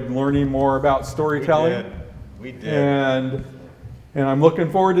enjoyed learning more about storytelling. We did. And I'm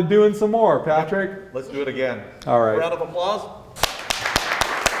looking forward to doing some more, Patrick. Let's do it again. All right. Round of applause.